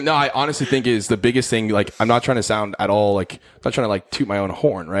biggest thing. No, I honestly think is the biggest thing. Like, I'm not trying to sound at all like I'm not trying to like toot my own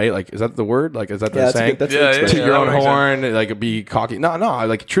horn, right? Like, is that the word? Like, is that the saying? Toot your own horn, like be cocky. No. I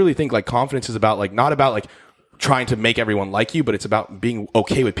like truly think like confidence is about like not about like trying to make everyone like you, but it's about being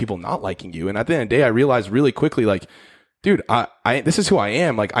okay with people not liking you. And at the end of the day, I realized really quickly like, dude, I this is who I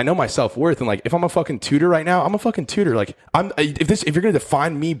am. Like, I know my self-worth. And like, if I'm a fucking tutor right now, I'm a fucking tutor. Like, if you're going to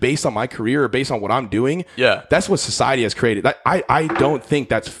define me based on my career or based on what I'm doing, that's what society has created. I don't think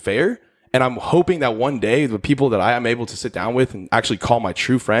that's fair. And I'm hoping that one day the people that I am able to sit down with and actually call my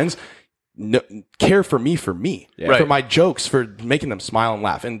true friends care for me, for my jokes, for making them smile and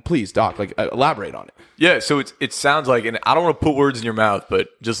laugh. And please, Doc, like elaborate on it. Yeah. So it sounds like, and I don't want to put words in your mouth, but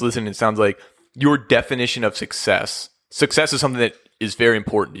just listen, it sounds like your definition of success is something that is very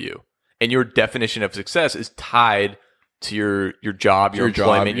important to you. And your definition of success is tied to your job, your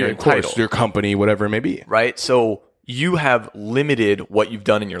employment, your title, your company, whatever it may be. Right? So you have limited what you've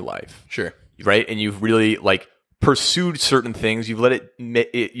done in your life. Sure. Right? And you've really like pursued certain things. You've let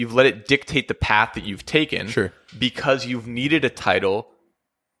it dictate the path that you've taken. Sure. Because you've needed a title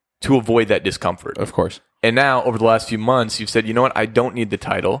to avoid that discomfort. Of course. And now over the last few months, you've said, you know what? I don't need the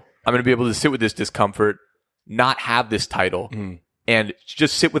title. I'm going to be able to sit with this discomfort, not have this title, and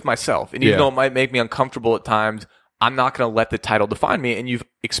just sit with myself. And even though it might make me uncomfortable at times, I'm not going to let the title define me. And you've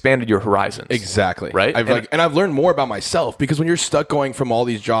expanded your horizons. Exactly. Right. I've learned more about myself, because when you're stuck going from all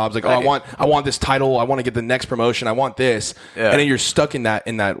these jobs, like, I want this title, I want to get the next promotion, I want this, and then you're stuck in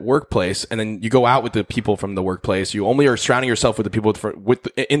that workplace, and then you go out with the people from the workplace. You only are surrounding yourself with the people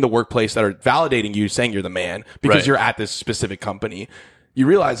in the workplace that are validating you, saying you're the man because you're at this specific company. You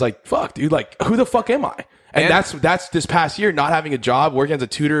realize, like, fuck, dude, like, who the fuck am I? And that's this past year, not having a job, working as a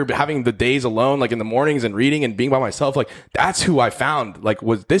tutor, having the days alone, like in the mornings, and reading and being by myself. Like, that's who I found. Like,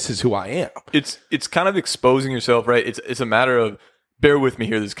 this is who I am. It's kind of exposing yourself, right? It's a matter of, bear with me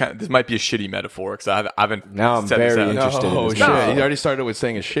here. This might be a shitty metaphor, because I haven't. Now I'm very interested. Oh shit! You already started with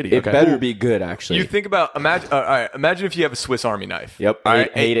saying it's shitty. It better be good, actually. You think about imagine if you have a Swiss Army knife. Yep. All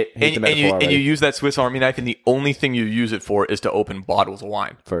right? Hate the metaphor and you use that Swiss Army knife, and the only thing you use it for is to open bottles of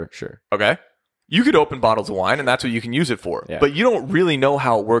wine. For sure. Okay. You could open bottles of wine, and that's what you can use it for. Yeah. But you don't really know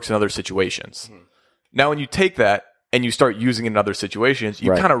how it works in other situations. Mm-hmm. Now, when you take that and you start using it in other situations,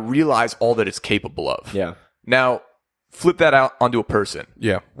 you kind of realize all that it's capable of. Yeah. Now, flip that out onto a person.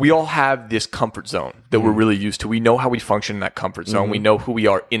 Yeah. We all have this comfort zone that we're really used to. We know how we function in that comfort zone. We know who we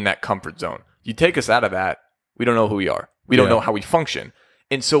are in that comfort zone. You take us out of that, we don't know who we are. We don't know how we function.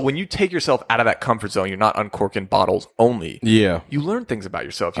 And so when you take yourself out of that comfort zone, you're not uncorking bottles only. Yeah. You learn things about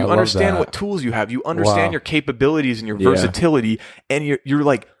yourself. You understand what tools you have. You understand your capabilities and your versatility. And you're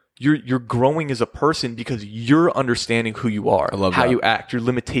like, you're growing as a person because you're understanding who you are, how you act, your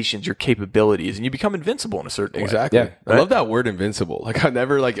limitations, your capabilities, and you become invincible in a certain way. Exactly. Yeah. Right? I love that word, invincible. Like, I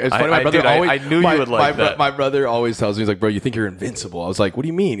never, like, it's funny. My brother I knew you would like that. My brother always tells me, he's like, bro, you think you're invincible? I was like, what do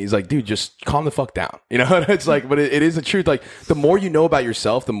you mean? He's like, dude, just calm the fuck down. You know, and it's like, but it is the truth. Like, the more you know about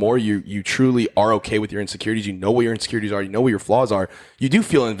yourself, the more you truly are okay with your insecurities. You know what your insecurities are. You know what your flaws are. You do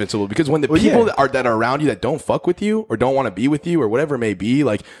feel invincible, because when the people that are around you that don't fuck with you or don't want to be with you or whatever it may be,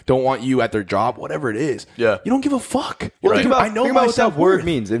 like, don't want you at their job, whatever it is, you don't give a fuck. Well, think about what that word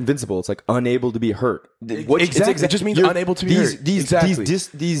means. Invincible. It's like unable to be hurt. Exactly. It just means unable to be hurt.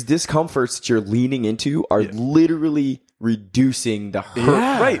 These discomforts that you're leaning into are literally reducing the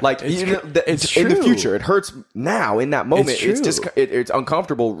hurt. Right. Like, it's in the future. It hurts now in that moment. It's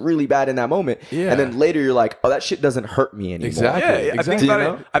uncomfortable really bad in that moment. Yeah. And then later you're like, oh, that shit doesn't hurt me anymore. Exactly. Yeah, I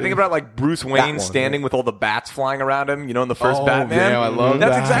think about it like Bruce Wayne standing with all the bats flying around him, you know, in the first Batman. Yeah, I love that.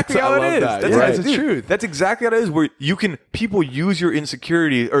 That's exactly how it is. That's the truth. That's exactly how it is, where people use your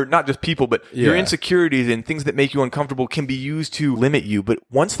insecurities, or not just people, but your insecurities and things that make you uncomfortable can be used to limit you. But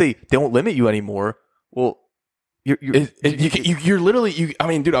once they don't limit you anymore, well, you're literally, I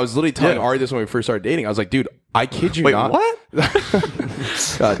mean, dude, I was literally telling Ari this when we first started dating. I was like, dude, I kid you not. What?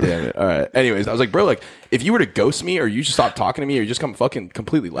 God damn it. All right. Anyways, I was like, bro, like, if you were to ghost me, or you just stop talking to me, or you just come fucking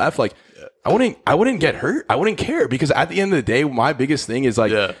completely left, like, I wouldn't get hurt. I wouldn't care, because at the end of the day, my biggest thing is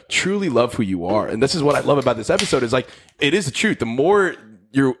like, truly love who you are. And this is what I love about this episode, is like, it is the truth. The more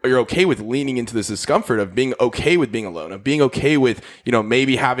you're okay with leaning into this discomfort of being okay with being alone, of being okay with, you know,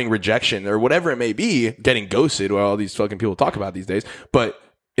 maybe having rejection or whatever it may be, getting ghosted, what all these fucking people talk about these days. But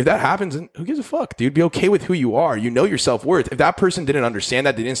if that happens, then who gives a fuck, dude? Be okay with who you are. You know your self-worth. If that person didn't understand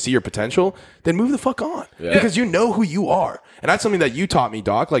that, they didn't see your potential, then move the fuck on. Yeah. Because you know who you are. And that's something that you taught me,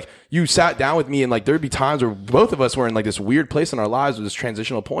 Doc. Like, you sat down with me, and like, there'd be times where both of us were in like this weird place in our lives, with this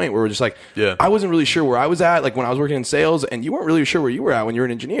transitional point where we're just like, I wasn't really sure where I was at, like when I was working in sales, and you weren't really sure where you were at when you were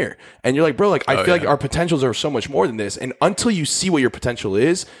an engineer. And you're like, bro, like, I feel like our potentials are so much more than this. And until you see what your potential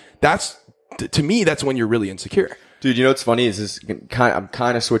is, that's, to me, that's when you're really insecure. Dude, you know what's funny is I'm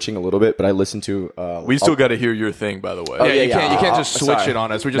kind of switching a little bit, but I listened to. We still got to hear your thing, by the way. Oh, you can't just switch it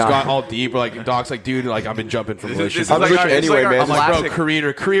on us. We just got all deep. We're like, Doc's like, dude, like, I've been jumping from relationships. I'm switching anyway, man. I'm like,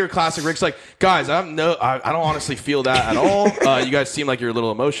 bro, career classic. Rick's like, guys, I don't honestly feel that at all. You guys seem like you're a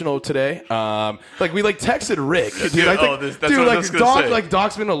little emotional today. Like, we like texted Rick, dude. I think,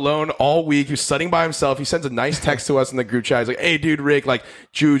 Doc's been alone all week. He's studying by himself. He sends a nice text to us in the group chat. He's like, hey, dude, Rick, like,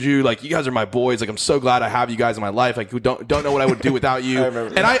 Juju, like, you guys are my boys. Like, I'm so glad I have you guys in my life. life. Like, who don't know what I would do without you. I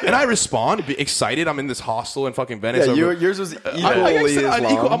remember and I respond, excited. I'm in this hostel in fucking Venice. Yeah, over, yours was equally I'm as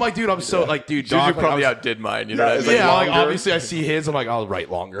long. I'm like, dude, I'm so like, dude, Juju dog. probably like, outdid mine. You know what I it's mean? like yeah, like longer. obviously I see his. I'm like, I'll write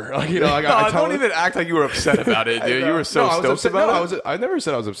longer. Like, you know, like No, I tell don't even act like you were upset about it, dude. You were so no, I was stoked upset. about it. I never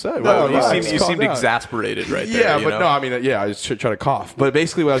said I was upset. No, You no, seemed, you Calm seemed down. exasperated right there. Yeah, you but know? no, I mean, yeah, I was trying to cough. But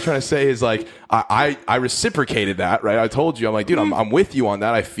basically, what I was trying to say is like, I reciprocated that, right? I told you, I'm like, dude, I'm with you on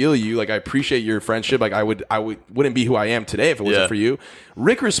that. I feel you. Like, I appreciate your friendship. Like, I wouldn't be who I am today if it wasn't for you.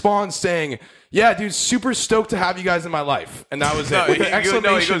 Rick responds saying, yeah, dude, super stoked to have you guys in my life. And that was it. With an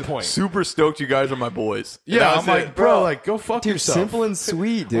exclamation point. Super stoked you guys are my boys. And Yeah, that I'm was like, it. bro, like, go fuck Dude, yourself. simple and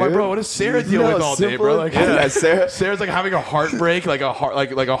sweet, dude. I'm like, bro, what does Sarah deal with all day, bro? Like, yeah, Sarah. Sarah's like having a heartbreak, like a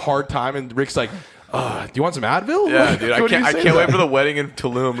hard time, and Rick's like, do you want some Advil? Yeah, Like, dude, I what do you can't say wait to that? for the wedding in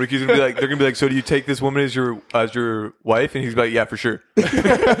Tulum. Ricky's gonna be like, they're gonna be like, so do you take this woman as your wife? And he's like, yeah, for sure.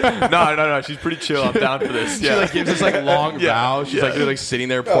 No, she's pretty chill. I'm down for this. She Yeah, like gives this like long Yeah. vow. She's like sitting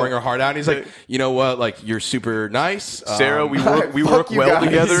there pouring her heart out. And he's like, you know what? Like, you're super nice, Sarah, we work Fuck you well guys.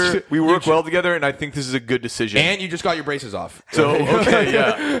 together. We work well together, and I think this is a good decision. and you just got your braces off. so okay,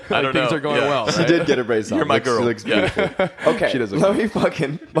 yeah, I don't know. Things are going Yeah. well. She Right? did get her brace on. You're my Looks- girl. Looks Yeah. beautiful. Okay, She does look let me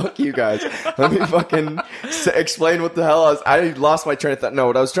fucking fuck you guys. Let me fucking explain what the hell I lost my train of thought. No,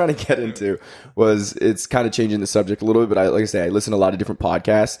 what I was trying to get into was it's kind of changing the subject a little bit. But like I say, I listen to a lot of different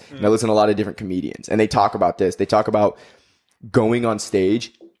podcasts and I listen to a lot of different comedians, and they talk about this. They talk about going on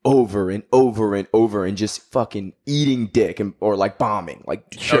stage over and over and over and just fucking eating dick or like bombing, like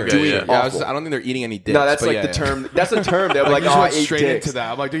Sure. doing Yeah, it yeah. Yeah, awful. I don't think they're eating any dicks. No, that's but like yeah, the yeah. term. That's a term. They're like, You just oh, I went ate straight dicks. into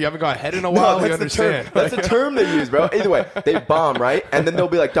that. I'm like, dude, you haven't got head in a while. No, You that's the understand? term. That's the term they use, bro. Either way, they bomb, right? And then they'll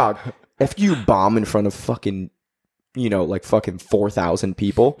be like, dog, if you bomb in front of fucking, like fucking 4,000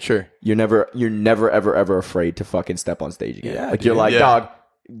 people, Sure. you're never ever afraid to fucking step on stage again. Yeah, like you're dude. like, Yeah. dog,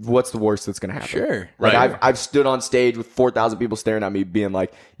 what's the worst that's gonna happen? Sure. Like Right. I've stood on stage with 4,000 people staring at me, being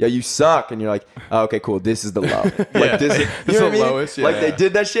like, "Yeah, you suck," and you're like, oh, "Okay, cool. This is the low. Like this is This you is know the what I mean? lowest, yeah. Like they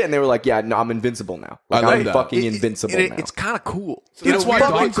did that shit, and they were like, "Yeah, no, I'm invincible now. Like I love I'm that. fucking invincible now." It's kind of cool. That's why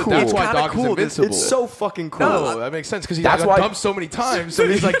fucking Doc's cool. That's why Kinda Doc is cool. invincible. it's so fucking cool. No, that makes sense because he's That's got why- dumped so many times. So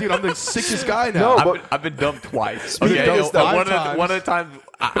he's like, dude, I'm the sickest guy No, now. but- I've been dumped twice. Speaking Okay, of yo, stuff- one of the times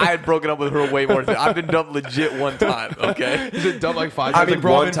I had broken up with her way more. I've been dumped legit one time. Okay, He's been dumped like 5 I times. mean, like,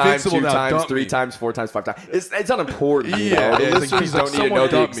 bro, I'm one time, invincible two now. times, Dump 3 me. times, 4 times, 5 times. It's unimportant. You Yeah, know? The yeah, it's like, listeners he's like, don't need to someone know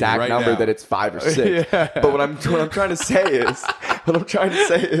the dump me exact right number now. that it's 5 or 6. Yeah. But what I'm trying to say is,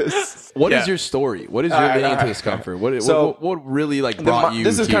 What is Yeah. your story? What is your Alright, leading into alright. Discomfort? What, So- what really like brought you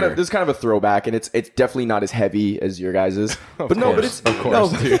this is here? kind of a throwback, and it's definitely not as heavy as your guys's. But no, but it's of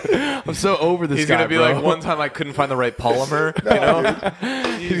course, no, dude. I'm so over this he's guy, gonna be bro. like, one time I couldn't find the right polymer. You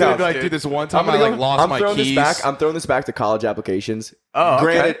know, He's gonna be like, dude, this one time I like lost my throwing keys. this back. I'm throwing this back to college applications. Oh, okay.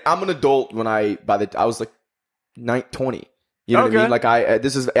 Granted, I'm an adult when I was like 20. You know what I Okay. mean? Like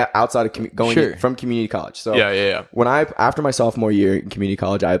this is outside of going Sure. from community college. So yeah. when after my sophomore year in community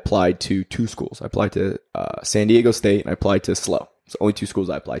college, I applied to 2 schools. I applied to San Diego State and I applied to SLO. It's the only 2 schools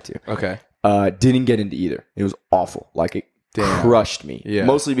I applied to. Okay. Didn't get into either. It was awful. Like it crushed me. Yeah.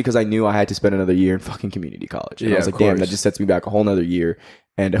 Mostly because I knew I had to spend another year in fucking community college. And Yeah, I was of like, damn, course. that just sets me back a whole nother year.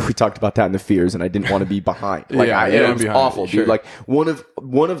 And we talked about that in the fears, and I didn't want to be behind. Like, Yeah, it was behind. awful, Sure. dude. Like one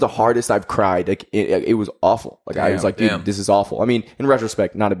of the hardest I've cried. Like it was awful. Like I was like, dude, Damn. this is awful. I mean, in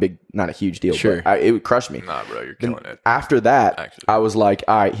retrospect, not a huge deal. Sure. But it would crush me. Nah, bro, you're Then killing it. After that, Actually. I was like,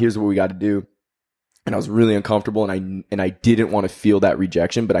 all right, here's what we got to do. And I was really uncomfortable, and I didn't want to feel that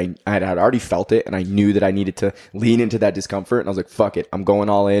rejection, but I had already felt it, and I knew that I needed to lean into that discomfort. And I was like, fuck it, I'm going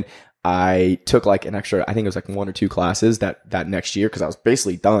all in. I took like an extra, I think it was like 1 or 2 classes that next year, because I was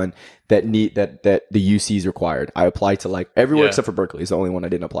basically done, that the UCs required. I applied to like everywhere Yeah. except for Berkeley is the only one I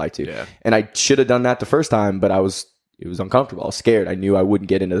didn't apply to. Yeah. And I should have done that the first time, but it was uncomfortable. I was scared. I knew I wouldn't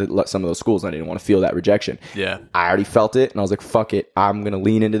get into some of those schools, and I didn't want to feel that rejection. Yeah. I already felt it, and I was like, fuck it, I'm going to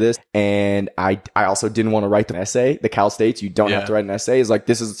lean into this. And I also didn't want to write an essay. The Cal States, you don't have to write an essay. It's like,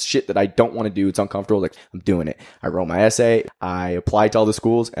 this is shit that I don't want to do. It's uncomfortable. Like, I'm doing it. I wrote my essay. I applied to all the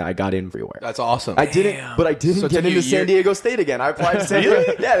schools, and I got in everywhere. That's awesome. I didn't So get to you, into San Diego State again. I applied to San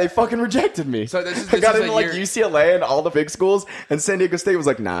Diego. Yeah, they fucking rejected me. So this is- I got this is into a like year- UCLA and all the big schools, and San Diego State was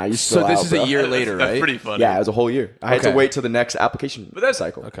like, nah, you still So this out, is bro. a year later, That's right? pretty funny. Yeah, it was a whole year. I had to Okay. wait till the next application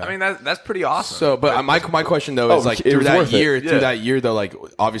cycle. I mean, that's pretty awesome. So, but my question though is Oh, like it was worth it. Yeah. through that year though, like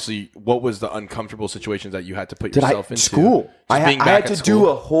obviously, what was the uncomfortable situations that you had to put Did yourself I into? school? Just I being had back to at do school?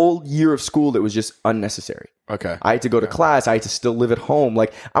 a whole year of school that was just unnecessary. Okay. I had to go to class. I had to still live at home.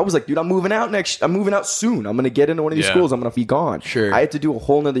 Like I was like, dude, I'm moving out soon. I'm gonna get into one of these Yeah. schools. I'm gonna be gone. Sure. I had to do a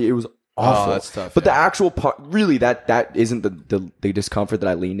whole nother. It was awful. That's tough. But the actual part, really, that isn't the discomfort that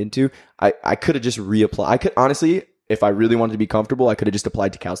I leaned into. I could have just reapplied. I could honestly, if I really wanted to be comfortable, I could have just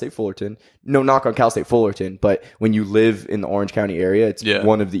applied to Cal State Fullerton. No knock on Cal State Fullerton, but when you live in the Orange County area, it's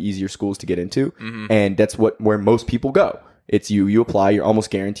one of the easier schools to get into, and that's where most people go. It's you apply, you're almost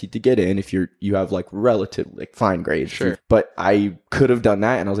guaranteed to get in if you have like relative like fine grades. Sure. But I could have done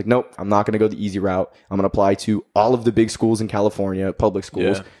that, and I was like, nope, I'm not going to go the easy route. I'm going to apply to all of the big schools in California, public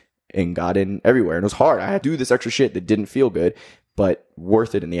schools, and got in everywhere. And it was hard. I had to do this extra shit that didn't feel good, but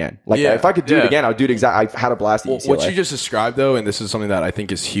worth it in the end. Like if I could do it again, I would do it exactly. I had a blast at UCLA. What you just described though, and this is something that I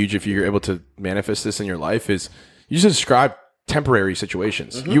think is huge if you're able to manifest this in your life, is you just described temporary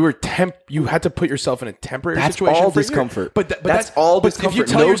situations. You were you had to put yourself in a temporary situation. That's all discomfort. But that's all discomfort.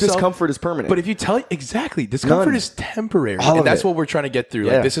 No discomfort is permanent. But if you tell discomfort is temporary, and that's what we're trying to get through.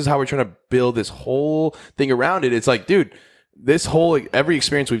 Like this is how we're trying to build this whole thing around it. It's like, dude, this whole every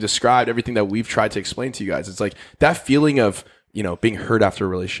experience we've described, everything that we've tried to explain to you guys, it's like that feeling of being hurt after a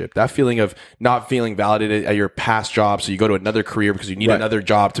relationship, that feeling of not feeling validated at your past job, so you go to another career because you need another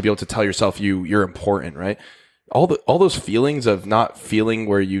job to be able to tell yourself you're important, right? All those feelings of not feeling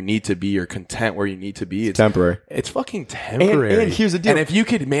where you need to be or content where you need to be, it's temporary. It's fucking temporary. And here's the deal. And if you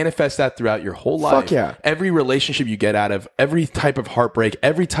could manifest that throughout your whole life, every relationship you get out of, every type of heartbreak,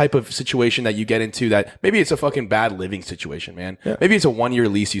 every type of situation that you get into, that maybe it's a fucking bad living situation, man. Yeah. Maybe it's a 1-year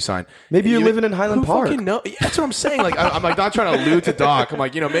lease you sign. Maybe you're living in Highland Park. Yeah, that's what I'm saying. Like I'm like not trying to allude to Doc. I'm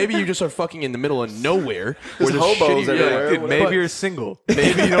like, maybe you just are fucking in the middle of nowhere. There's hobos everywhere. Dude, maybe you're single.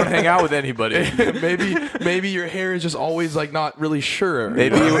 Maybe you don't hang out with anybody. maybe your hair is just always like not really sure.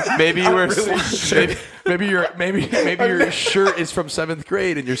 Maybe you were really sure. maybe your shirt is from 7th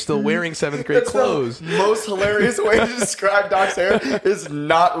grade and you're still wearing 7th grade clothes. The most hilarious way to describe Doc's hair is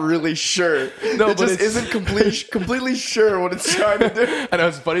not really sure. No, it just isn't completely sure what it's trying to do. I know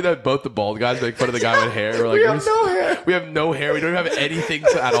it's funny that both the bald guys make fun of the guy with hair. We're like, we have no hair. We have no hair. We don't have anything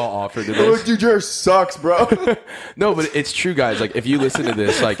at all offer to We're this. like, dude, your hair sucks, bro. No, but it's true, guys. Like if you listen to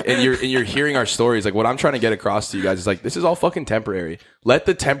this, like and you're hearing our stories, like what I'm trying to get across to you guys is like this is all fucking temporary. Let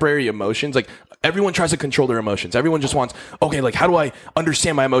the temporary emotions, like everyone tries to control their emotions. Everyone just wants, okay, like how do I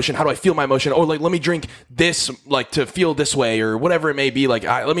understand my emotion? How do I feel my emotion? Or like let me drink this like to feel this way or whatever it may be. Like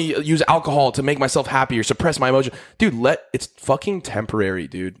let me use alcohol to make myself happy or suppress my emotion. Dude, it's fucking temporary,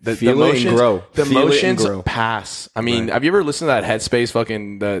 dude. The emotions pass. I mean, have you ever listened to that Headspace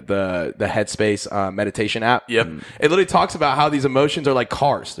fucking the Headspace meditation app? Yep. It literally talks about how these emotions are like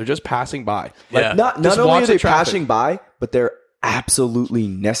cars. They're just passing by. Like, not only are they passing by, but they're absolutely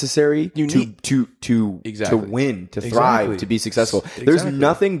necessary to win, to thrive, to be successful. There's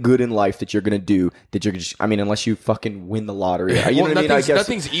nothing good in life that you're going to do that you're just, unless you fucking win the lottery. You know what I mean? I guess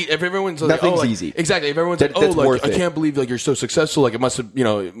if everyone's nothing's easy. Exactly. If everyone's like, I can't believe like you're so successful. Like it must have,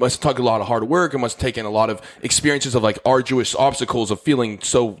 it must have taken a lot of hard work. It must have taken a lot of experiences of like arduous obstacles of feeling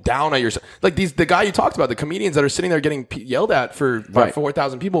so down at yourself. Like the guy you talked about, the comedians that are sitting there getting yelled at for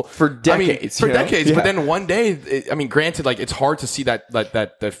 4,000 people for decades. But then one day, granted, like it's hard to see that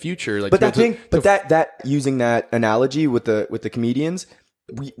the future, like, that using that analogy with the comedians,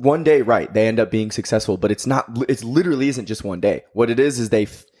 one day, right, they end up being successful, but it's literally isn't just one day. What it is they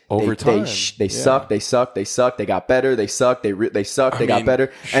over time they suck, they got better, they suck, they suck, they got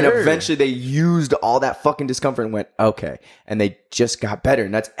better, and eventually they used all that fucking discomfort and went okay, and they just got better,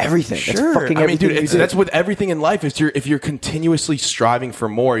 and that's everything. That's fucking everything. Dude, that's with everything in life. If you're continuously striving for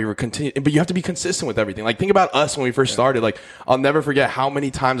more, but you have to be consistent with everything. Like think about us when we first started. Like I'll never forget how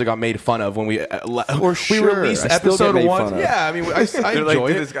many times I got made fun of when we released episode 1. Yeah, I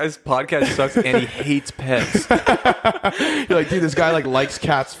enjoy it. This guy's podcast sucks and he hates pets. You're like, dude, this guy like likes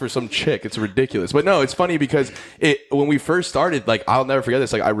cats for some chick. It's ridiculous. But no, it's funny because when we first started, like I'll never forget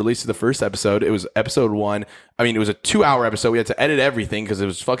this. Like I released the first episode. It was episode 1. It was a 2-hour episode. We had to edit everything because it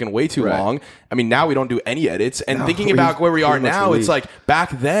was fucking way too long. Now we don't do any edits. And thinking about where we are now, it's like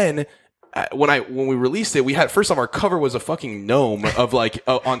back then. When we released it, we had first off our cover was a fucking gnome of like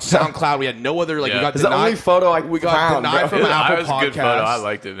on SoundCloud. We had no other like we got denied. The only photo we got denied from Apple Podcasts. Good photo. I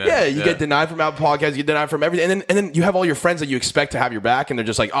liked it, man. Yeah, you get denied from Apple Podcasts. You get denied from everything, and then you have all your friends that you expect to have your back, and they're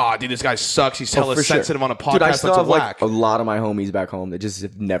just like, oh, dude, this guy sucks. He's hella sensitive on a podcast. Dude, I still have like a lot of my homies back home that just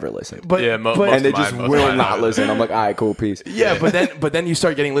have never listened. But and they just will not listen. I'm like, all right, cool, peace. Yeah, but then you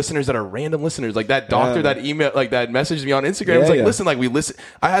start getting listeners that are random listeners, like that doctor that email, like that messaged me on Instagram. It's like, listen, like we listen.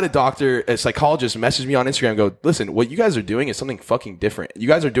 I had a doctor a psychologist messaged me on Instagram and go, listen, what you guys are doing is something fucking different. You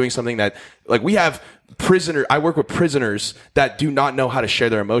guys are doing something that, like, we have I work with prisoners that do not know how to share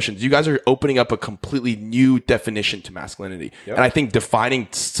their emotions. You guys are opening up a completely new definition to masculinity. Yep. And I think defining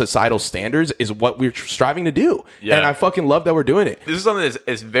societal standards is what we're striving to do. Yeah. And I fucking love that we're doing it. This is something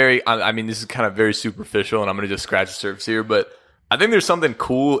that's very, I mean, this is kind of very superficial, and I'm going to just scratch the surface here, but I think there's something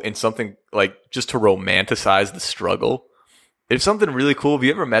cool in something like just to romanticize the struggle. It's something really cool. Have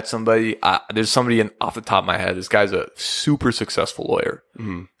you ever met somebody? There's somebody off the top of my head. This guy's a super successful lawyer.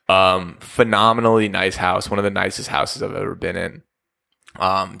 Mm-hmm. Phenomenally nice house. One of the nicest houses I've ever been in.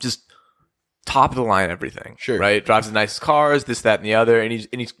 Just top of the line everything. Sure. Right? Drives the nicest cars, this, that, and the other. And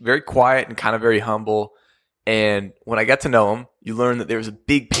he's very quiet and kind of very humble. And when I got to know him, you learn that there was a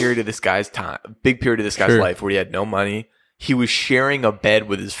big period of this guy's life where he had no money. He was sharing a bed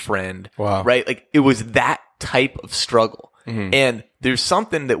with his friend. Wow. Right? Like, it was that type of struggle. Mm-hmm. And there's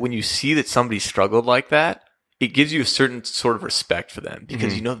something that when you see that somebody struggled like that, it gives you a certain sort of respect for them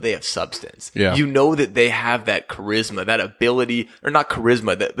because you know that they have substance. Yeah. You know that they have that charisma, that ability, or not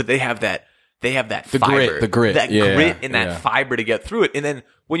charisma, but they have that fiber. The grit. That grit and that fiber to get through it. And then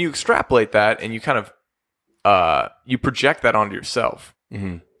when you extrapolate that and you kind of, you project that onto yourself.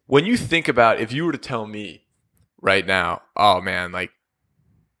 Mm-hmm. When you think about, if you were to tell me right now, oh man, like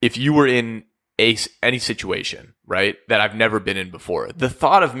if you were in any situation, right, that I've never been in before, the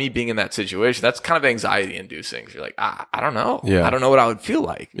thought of me being in that situation, that's kind of anxiety inducing. You're like, I don't know. Yeah. I don't know what I would feel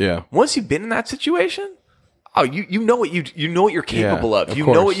like. Yeah. Once you've been in that situation, oh, you know what you know what you're capable of. You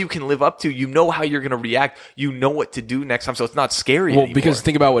know what you can live up to. You know how you're going to react. You know what to do next time. So it's not scary anymore. Because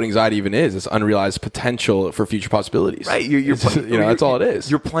think about what anxiety even is. It's unrealized potential for future possibilities. Right. That's all it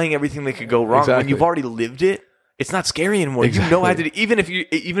is. You're playing everything that could go wrong. Exactly. When you've already lived it, it's not scary anymore. Exactly. You know how to, even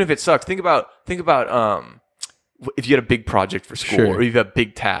if it sucks. Think about if you had a big project for school or you have a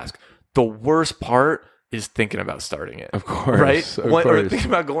big task. The worst part is thinking about starting it. Of course. Right? Or thinking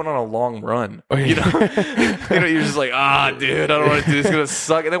about going on a long run. You know, you're just like, dude, I don't want to do this. It's going to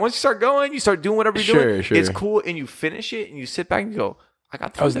suck. And then once you start going, you start doing whatever you're doing. Sure. It's cool. And you finish it and you sit back and you go, I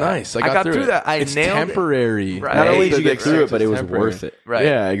got through that. Was nice. I got through that. It's temporary. Right. Not only did you get through it, but it was worth it. Right.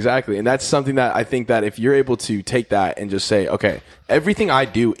 Yeah, exactly. And that's something that I think that if you're able to take that and just say, okay, everything I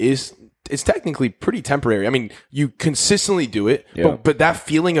do is technically pretty temporary. I mean, you consistently do it, but that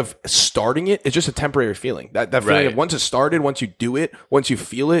feeling of starting it is just a temporary feeling. That feeling of once it's started, once you do it, once you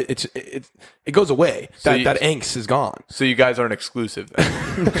feel it, it goes away. So that angst is gone. So you guys aren't exclusive then.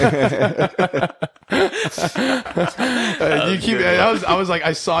 I was like,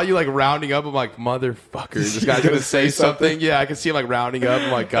 I saw you like rounding up. I'm like, motherfucker, this guy's gonna say something. Yeah, I can see him like rounding up.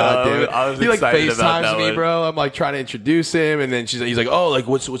 I'm like, God damn it. He like FaceTimes me, bro. I'm like trying to introduce him, and then he's like, oh, like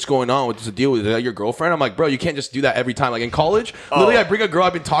what's going on? What's the deal with it? Is that your girlfriend? I'm like, bro, you can't just do that every time. Like in college, literally, I bring a girl.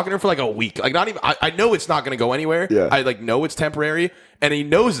 I've been talking to her for like a week. Like not even. I know it's not gonna go anywhere. Yeah. I like know it's temporary. And he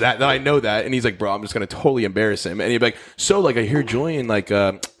knows that I know that. And he's like, bro, I'm just going to totally embarrass him. And he'd be like, so like, I hear Julian, like,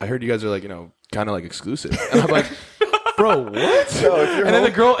 I heard you guys are like, you know, kind of like exclusive. And I'm like, bro, what? And then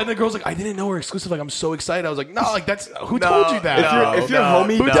the girl's like, I didn't know we're exclusive. Like, I'm so excited. I was like, no, like that's, who told you that? If your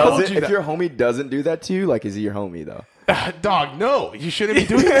homie doesn't do that to you, like, is he your homie though? Dog, no, you shouldn't be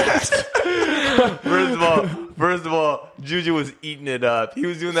doing that. First of all, Juju was eating it up. He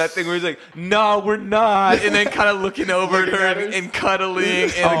was doing that thing where he's like, no, we're not. And then kind of looking over at her and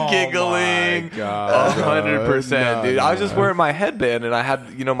cuddling and giggling. My God, 100%, dude. I was just wearing my headband and I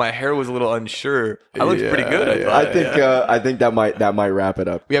had, my hair was a little unsure. I looked pretty good. I think that might wrap it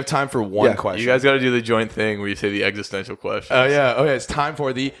up. We have time for one question. You guys got to do the joint thing where you say the existential question. Oh, yeah. Oh, yeah. It's time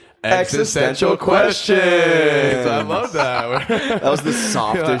for the existential questions. I love that. That was the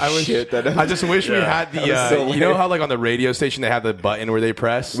softest shit. I just wish we had the. You know how like on the radio station they have the button where they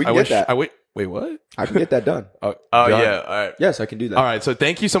press. We can get that. Wait, what? I can get that done. Done. Yeah. All right. Yes, I can do that. All right. So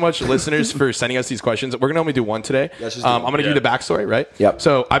thank you so much, listeners, for sending us these questions. We're gonna only do one today. I'm gonna give you the backstory, right? Yep.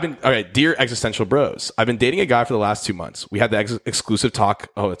 So dear existential bros, I've been dating a guy for the last 2 months. We had the exclusive talk.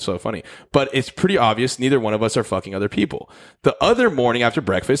 Oh, it's so funny, but it's pretty obvious neither one of us are fucking other people. The other morning after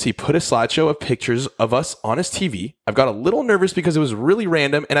breakfast, he put a slideshow of pictures of us on his TV. I've got a little nervous because it was really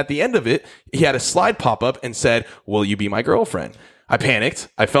random, and at the end of it, he had a slide pop up and said, "Will you be my girlfriend?" I panicked.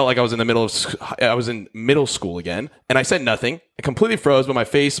 I felt like I was in middle school again, and I said nothing. I completely froze, but my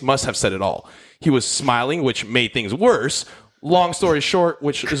face must have said it all. He was smiling, which made things worse. Long story short,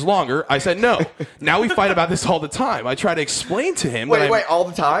 which is longer, I said no. Now we fight about this all the time. I try to explain to him. Wait, all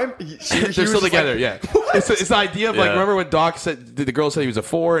the time? They're still together, yeah. It's the idea of like, remember when Doc said, the girl said he was a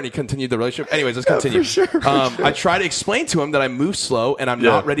 4 and he continued the relationship? Anyways, let's continue. For sure. I try to explain to him that I move slow and I'm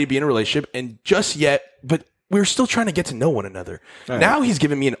not ready to be in a relationship and just yet, but we were still trying to get to know one another. Now he's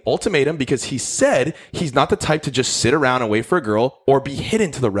giving me an ultimatum because he said he's not the type to just sit around and wait for a girl or be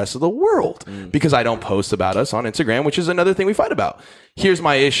hidden to the rest of the world because I don't post about us on Instagram, which is another thing we fight about. Here's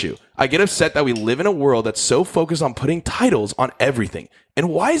my issue. I get upset that we live in a world that's so focused on putting titles on everything. And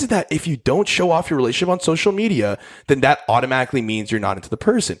why is it that if you don't show off your relationship on social media, then that automatically means you're not into the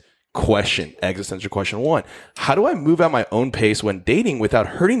person? Existential question 1. How do I move at my own pace when dating without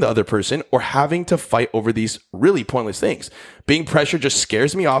hurting the other person or having to fight over these really pointless things? Being pressured just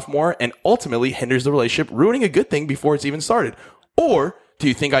scares me off more and ultimately hinders the relationship, ruining a good thing before it's even started. Or do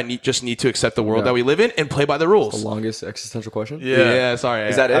you think I just need to accept the world that we live in and play by the rules? The longest existential question? Yeah, sorry.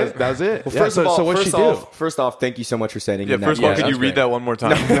 Is that it? That was it. Well, Yeah, first of all, so what'd she do? first off, thank you so much for sending in that. First of all, could you that's read great. that one more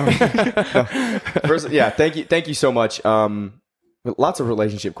time? First, thank you so much. Lots of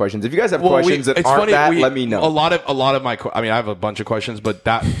relationship questions. If you guys have questions that aren't let me know. A lot of my, I mean, I have a bunch of questions, but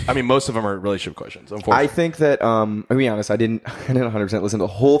most of them are relationship questions. Unfortunately, I think that, I'll be honest, I didn't 100% listen to the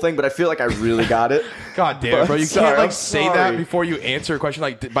whole thing, but I feel like I really got it. God damn it, bro! You Sorry, can't I'm say sorry. that before you answer a question.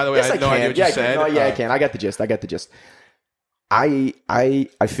 Like, by the way, Yes, I had no idea what you said. I can. I got the gist. I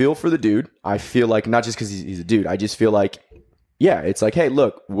feel for the dude. I feel like not just because he's a dude. I just feel like, it's like, hey,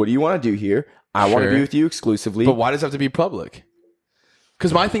 look, what do you want to do here? I want to Sure. be with you exclusively. But why does it have to be public?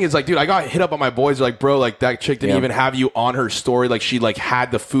 Because my thing is like, dude, I got hit up by my boys. They're like, bro, like that chick didn't even have you on her story. Like she like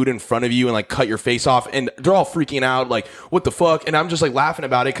had the food in front of you and like cut your face off. And they're all freaking out. Like, what the fuck? And I'm just like laughing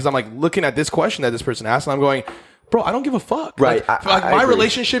about it because I'm like looking at this question that this person asked. And I'm going, bro, I don't give a fuck. Right. Like, I my agree.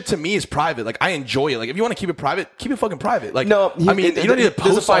 relationship to me is private. Like I enjoy it. Like if you want to keep it private, keep it fucking private. Like, No, I mean, you don't need to post.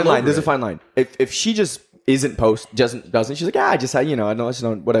 There's a fine all line. over There's a it. fine line. If she just isn't doesn't, she's like, I just I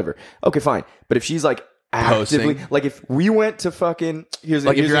don't whatever. Okay, fine. But if she's like actively, Posting. like if we went to fucking if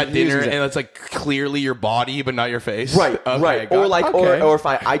Like if you're at dinner and it's like clearly your body but not your face. right, Okay, or like okay. or if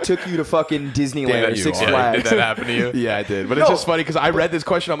I took you to fucking Disneyland Damn or you Six are. Flags. Did that happen to you? Yeah, I did. But it's just funny because I read this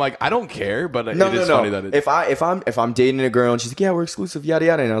question. I'm like, I don't care, but it is funny that it's If I'm dating a girl and she's like, yeah, we're exclusive, yada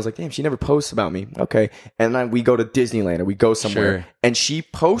yada, and I was like, damn, she never posts about me. Okay, and then we go to Disneyland or we go somewhere, Sure. and she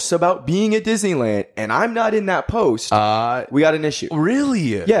posts about being at Disneyland, and I'm not in that post. We got an issue.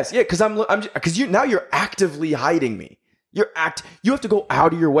 really? Yes, yeah, because because now you're actively hiding me. You have to go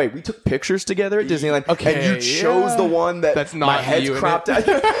out of your way. We took pictures together at Disneyland, Okay, and you chose the one that's not my head's you in cropped it.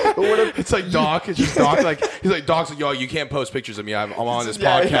 out. It's like Doc. It's just Doc. Like he's like Doc's like, yo, you can't post pictures of me. I'm on this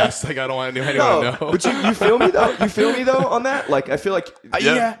Yeah, podcast. Like I don't want anyone to know. But you feel me though? You feel me though on that? Like I feel like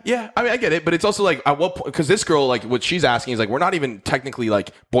Yeah. I mean, I get it, but it's also like at what point? Because this girl, like, what she's asking is like, we're not even technically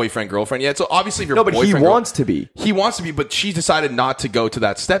like boyfriend girlfriend yet. So obviously, if you're but he boyfriend, wants to be. He wants to be, but she decided not to go to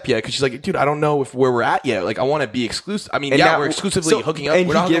that step yet because she's like, dude, I don't know where we're at yet. Like, I want to be exclusive. I mean, now- we're exclusively hooking up. And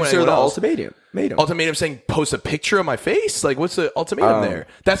We're he not hooking gives with her the anyone else. ultimatum. Ultimatum saying post a picture of my face. Like, what's the ultimatum there?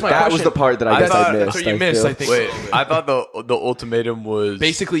 That's my That question. was the part that I guess I missed. That's what you missed. feel. I think. Wait, I thought the ultimatum was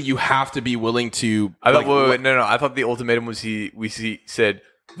Basically, you have to be willing to. I thought like, no. I thought the ultimatum was he said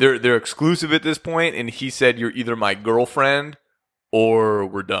they're exclusive at this point, and he said you're either my girlfriend or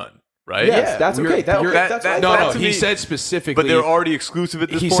we're done. Right? Yes, that's okay. That's what I No, thought. no. He said specifically, But they're already exclusive at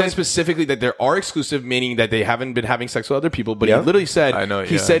this he point. said specifically that they are exclusive, meaning that they haven't been having sex with other people. But Yeah. he literally said, I know,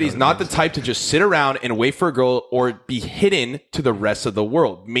 he yeah, said I know he's what not it the type to just sit around and wait for a girl or be hidden to the rest of the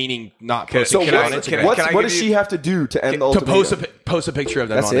world, meaning not posting So shit on Instagram. can I what give does you- she have to do to end the to ultimatum? post a picture of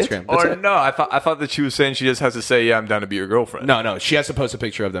them That's on it? Instagram. That's or it? no, I thought that she was saying she just has to say, yeah, I'm down to be your girlfriend. No, she has to post a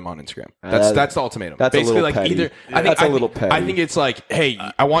picture of them on Instagram. That's the ultimatum. that's a Basically, little like petty. either That's a little petty. I think it's like, hey,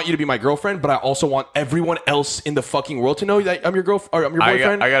 I want you to be my girlfriend, but I also want everyone else in the fucking world to know that I'm your girlfriend or I'm your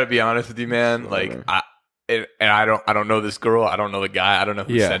boyfriend. I got to be honest with you, man. Like, I don't know this girl. I don't know the guy. I don't know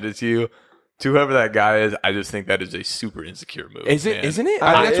who sent it to you. To whoever that guy is, I just think that is a super insecure move. Is it? man. Isn't it?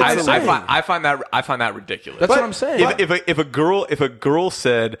 That's what I'm saying. I find that ridiculous. That's what I'm saying. If a girl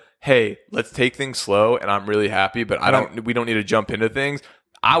said, "Hey, let's take things slow," and I'm really happy, but we don't need to jump into things.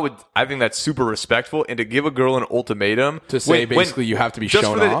 I think that's super respectful, and to give a girl an ultimatum To say basically you have to be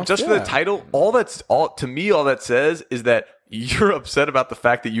shown off? just for the title. All that says is that you're upset about the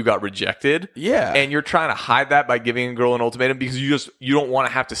fact that you got rejected. Yeah. And you're trying to hide that by giving a girl an ultimatum because you don't want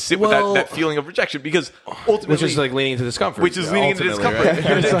to have to sit with that feeling of rejection because ultimately, which is like leaning into discomfort. Which is leaning into ultimately, discomfort.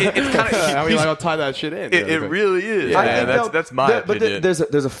 Right? It's kind of I mean, like, I'll tie that shit in. it really is. Yeah. Yeah, that's my opinion. But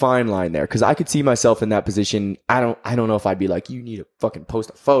there's a fine line there because I could see myself in that position. I don't know if I'd be like, you need to fucking post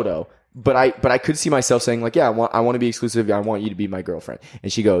a photo. But I could see myself saying like, yeah, I want to be exclusive. I want you to be my girlfriend.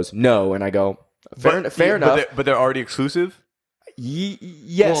 And she goes, no. And I go, fair enough. But they're already exclusive.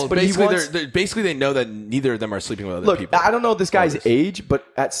 Yes, Well, but basically, he wants. basically they know that neither of them are sleeping with other Look, people. I don't know this guy's age, but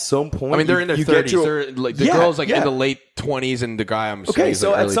at some point, I mean, they're in their you get 30s. to- They're like the Yeah, girl's like yeah. in the late 20s and the guy I'm Okay, saying is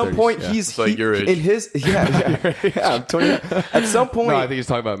so like at early some 30s. point Yeah. he's like your age. in his I'm 20. At some point, No, I think he's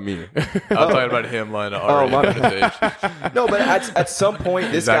talking about me. I'm talking about him lying to Oh, my his age. no, but at some point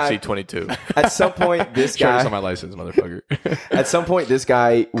this He's guy actually 22. at some point this Show us guy on my license, motherfucker. at some point this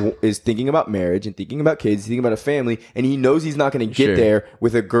guy is thinking about marriage and thinking about kids, thinking about a family, and he knows he's not going to get Sure. there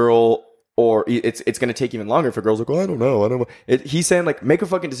with a girl. Or it's going to take even longer if a girl's like, oh, I don't know. He's saying like, make a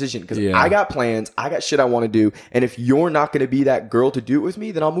fucking decision because Yeah. I got plans, I got shit I want to do, and if you're not going to be that girl to do it with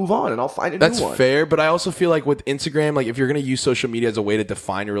me, then I'll move on and I'll find a That's new one. fair, but I also feel like with Instagram, like if you're going to use social media as a way to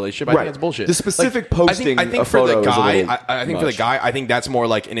define a relationship, I think that's bullshit. The specific Like, posting I think a for the photo is a guy, little I think for the much. guy, I think that's more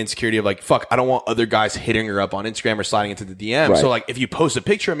like an insecurity of like, fuck, I don't want other guys hitting her up on Instagram or sliding into the DM. Right. So like, if you post a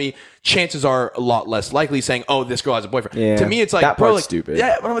picture of me, chances are a lot less likely saying, oh, this girl has a boyfriend. Yeah. To me, it's like, That bro, part's like, stupid.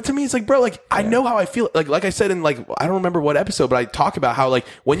 Yeah, but to me, it's like, bro, like I know how I feel. Like I said in like I don't remember what episode, but I talk about how like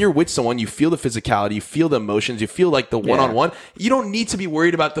when you're with someone, you feel the physicality, you feel the emotions, you feel like the one-on-one. You don't need to be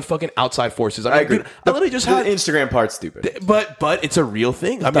worried about the fucking outside forces. I mean, agree. dude, I literally just had the Instagram part's stupid. but it's a real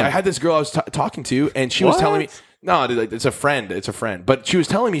thing. I mean, I had this girl I was talking to, and she was telling me, no, dude, like, it's a friend. It's a friend. But she was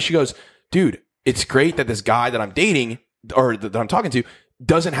telling me, she goes, dude, it's great that this guy that I'm dating or that I'm talking to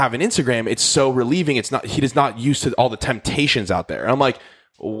doesn't have an Instagram. It's so relieving. He is not used to all the temptations out there. And I'm like,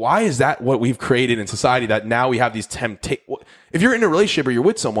 why is that what we've created in society that now we have these if you're in a relationship or you're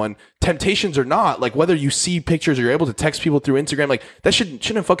with someone, temptations or not, like whether you see pictures or you're able to text people through Instagram, like that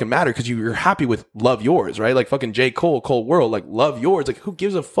shouldn't fucking matter because you're happy with love yours, right? Like fucking J. Cole, Cold World, like love yours. Like who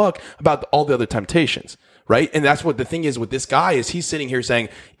gives a fuck about all the other temptations? Right. And that's what the thing is with this guy is he's sitting here saying,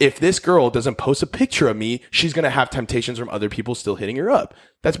 if this girl doesn't post a picture of me, she's going to have temptations from other people still hitting her up.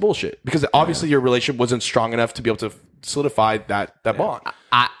 That's bullshit because obviously your relationship wasn't strong enough to be able to solidify that bond.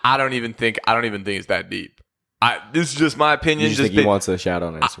 I don't even think it's that deep. This is just my opinion. You just think he wants a shout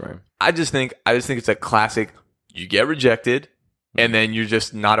out on Instagram. I just think it's a classic. You get rejected, and then you're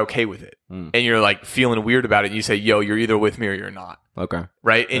just not okay with it, and you're like feeling weird about it. And you say, "Yo, you're either with me or you're not." Okay.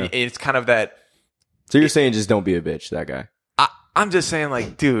 Right, and it's kind of that. So you're saying just don't be a bitch, that guy. I'm just saying,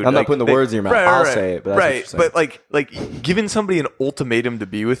 like, dude. I'm not like, putting the words in your mouth. I'll say it, but that's what you're saying. but like giving somebody an ultimatum to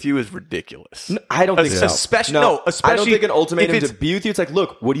be with you is ridiculous. I don't think so. Especially I don't especially think an ultimatum if to be with you. It's like,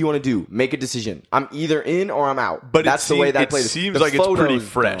 look, what do you want to do? Make a decision. I'm either in or I'm out. But that's the way that it plays. seems The like it's pretty photos,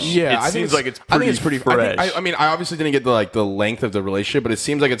 fresh. Yeah, it seems like it's pretty fresh. I mean, I obviously didn't get the length of the relationship, but it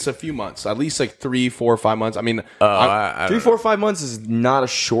seems like it's a few months, at least like 3, 4, 5 months. I mean, I 3, don't 4, 5 months is not a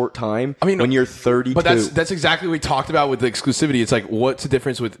short time. I mean, when you're 32. but that's exactly what we talked about with the exclusivity. It's like, what's the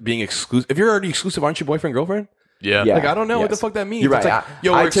difference with being exclusive? If you're already exclusive, aren't you boyfriend girlfriend? Yeah. Yeah. Like I don't know what the Yes. fuck that means. You're It's right. like,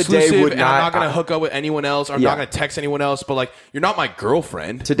 yo, I we're today exclusive, would and I'm not not- gonna hook up with anyone else. Or I'm Yeah. not gonna text anyone else. But like, you're not my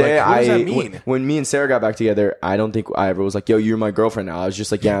girlfriend. Today, like, what does that mean? when me and Sarah got back together, I don't think I ever was like, "Yo, you're my girlfriend now." I was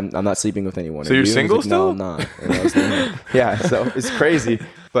just like, "Yeah, I'm not sleeping with anyone." So you're And you? single was like, still? No, I'm not. And I was like, yeah, so it's crazy.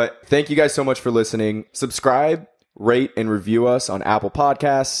 But thank you guys so much for listening. Subscribe, rate, and review us on Apple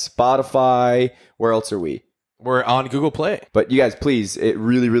Podcasts, Spotify. Where else are we? We're on Google Play. But you guys, please, it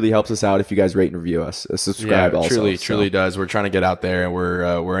really, really helps us out if you guys rate and review us. Subscribe also. Truly does. We're trying to get out there, and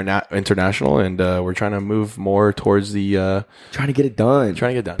we're international, and we're trying to move more towards the Trying to get it done.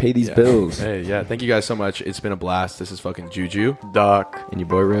 trying to get done. Pay these Yeah. bills. Hey, yeah. Thank you guys so much. It's been a blast. This is fucking Juju Doc. And your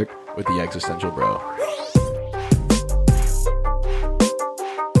boy Rick. with the Existential Bro.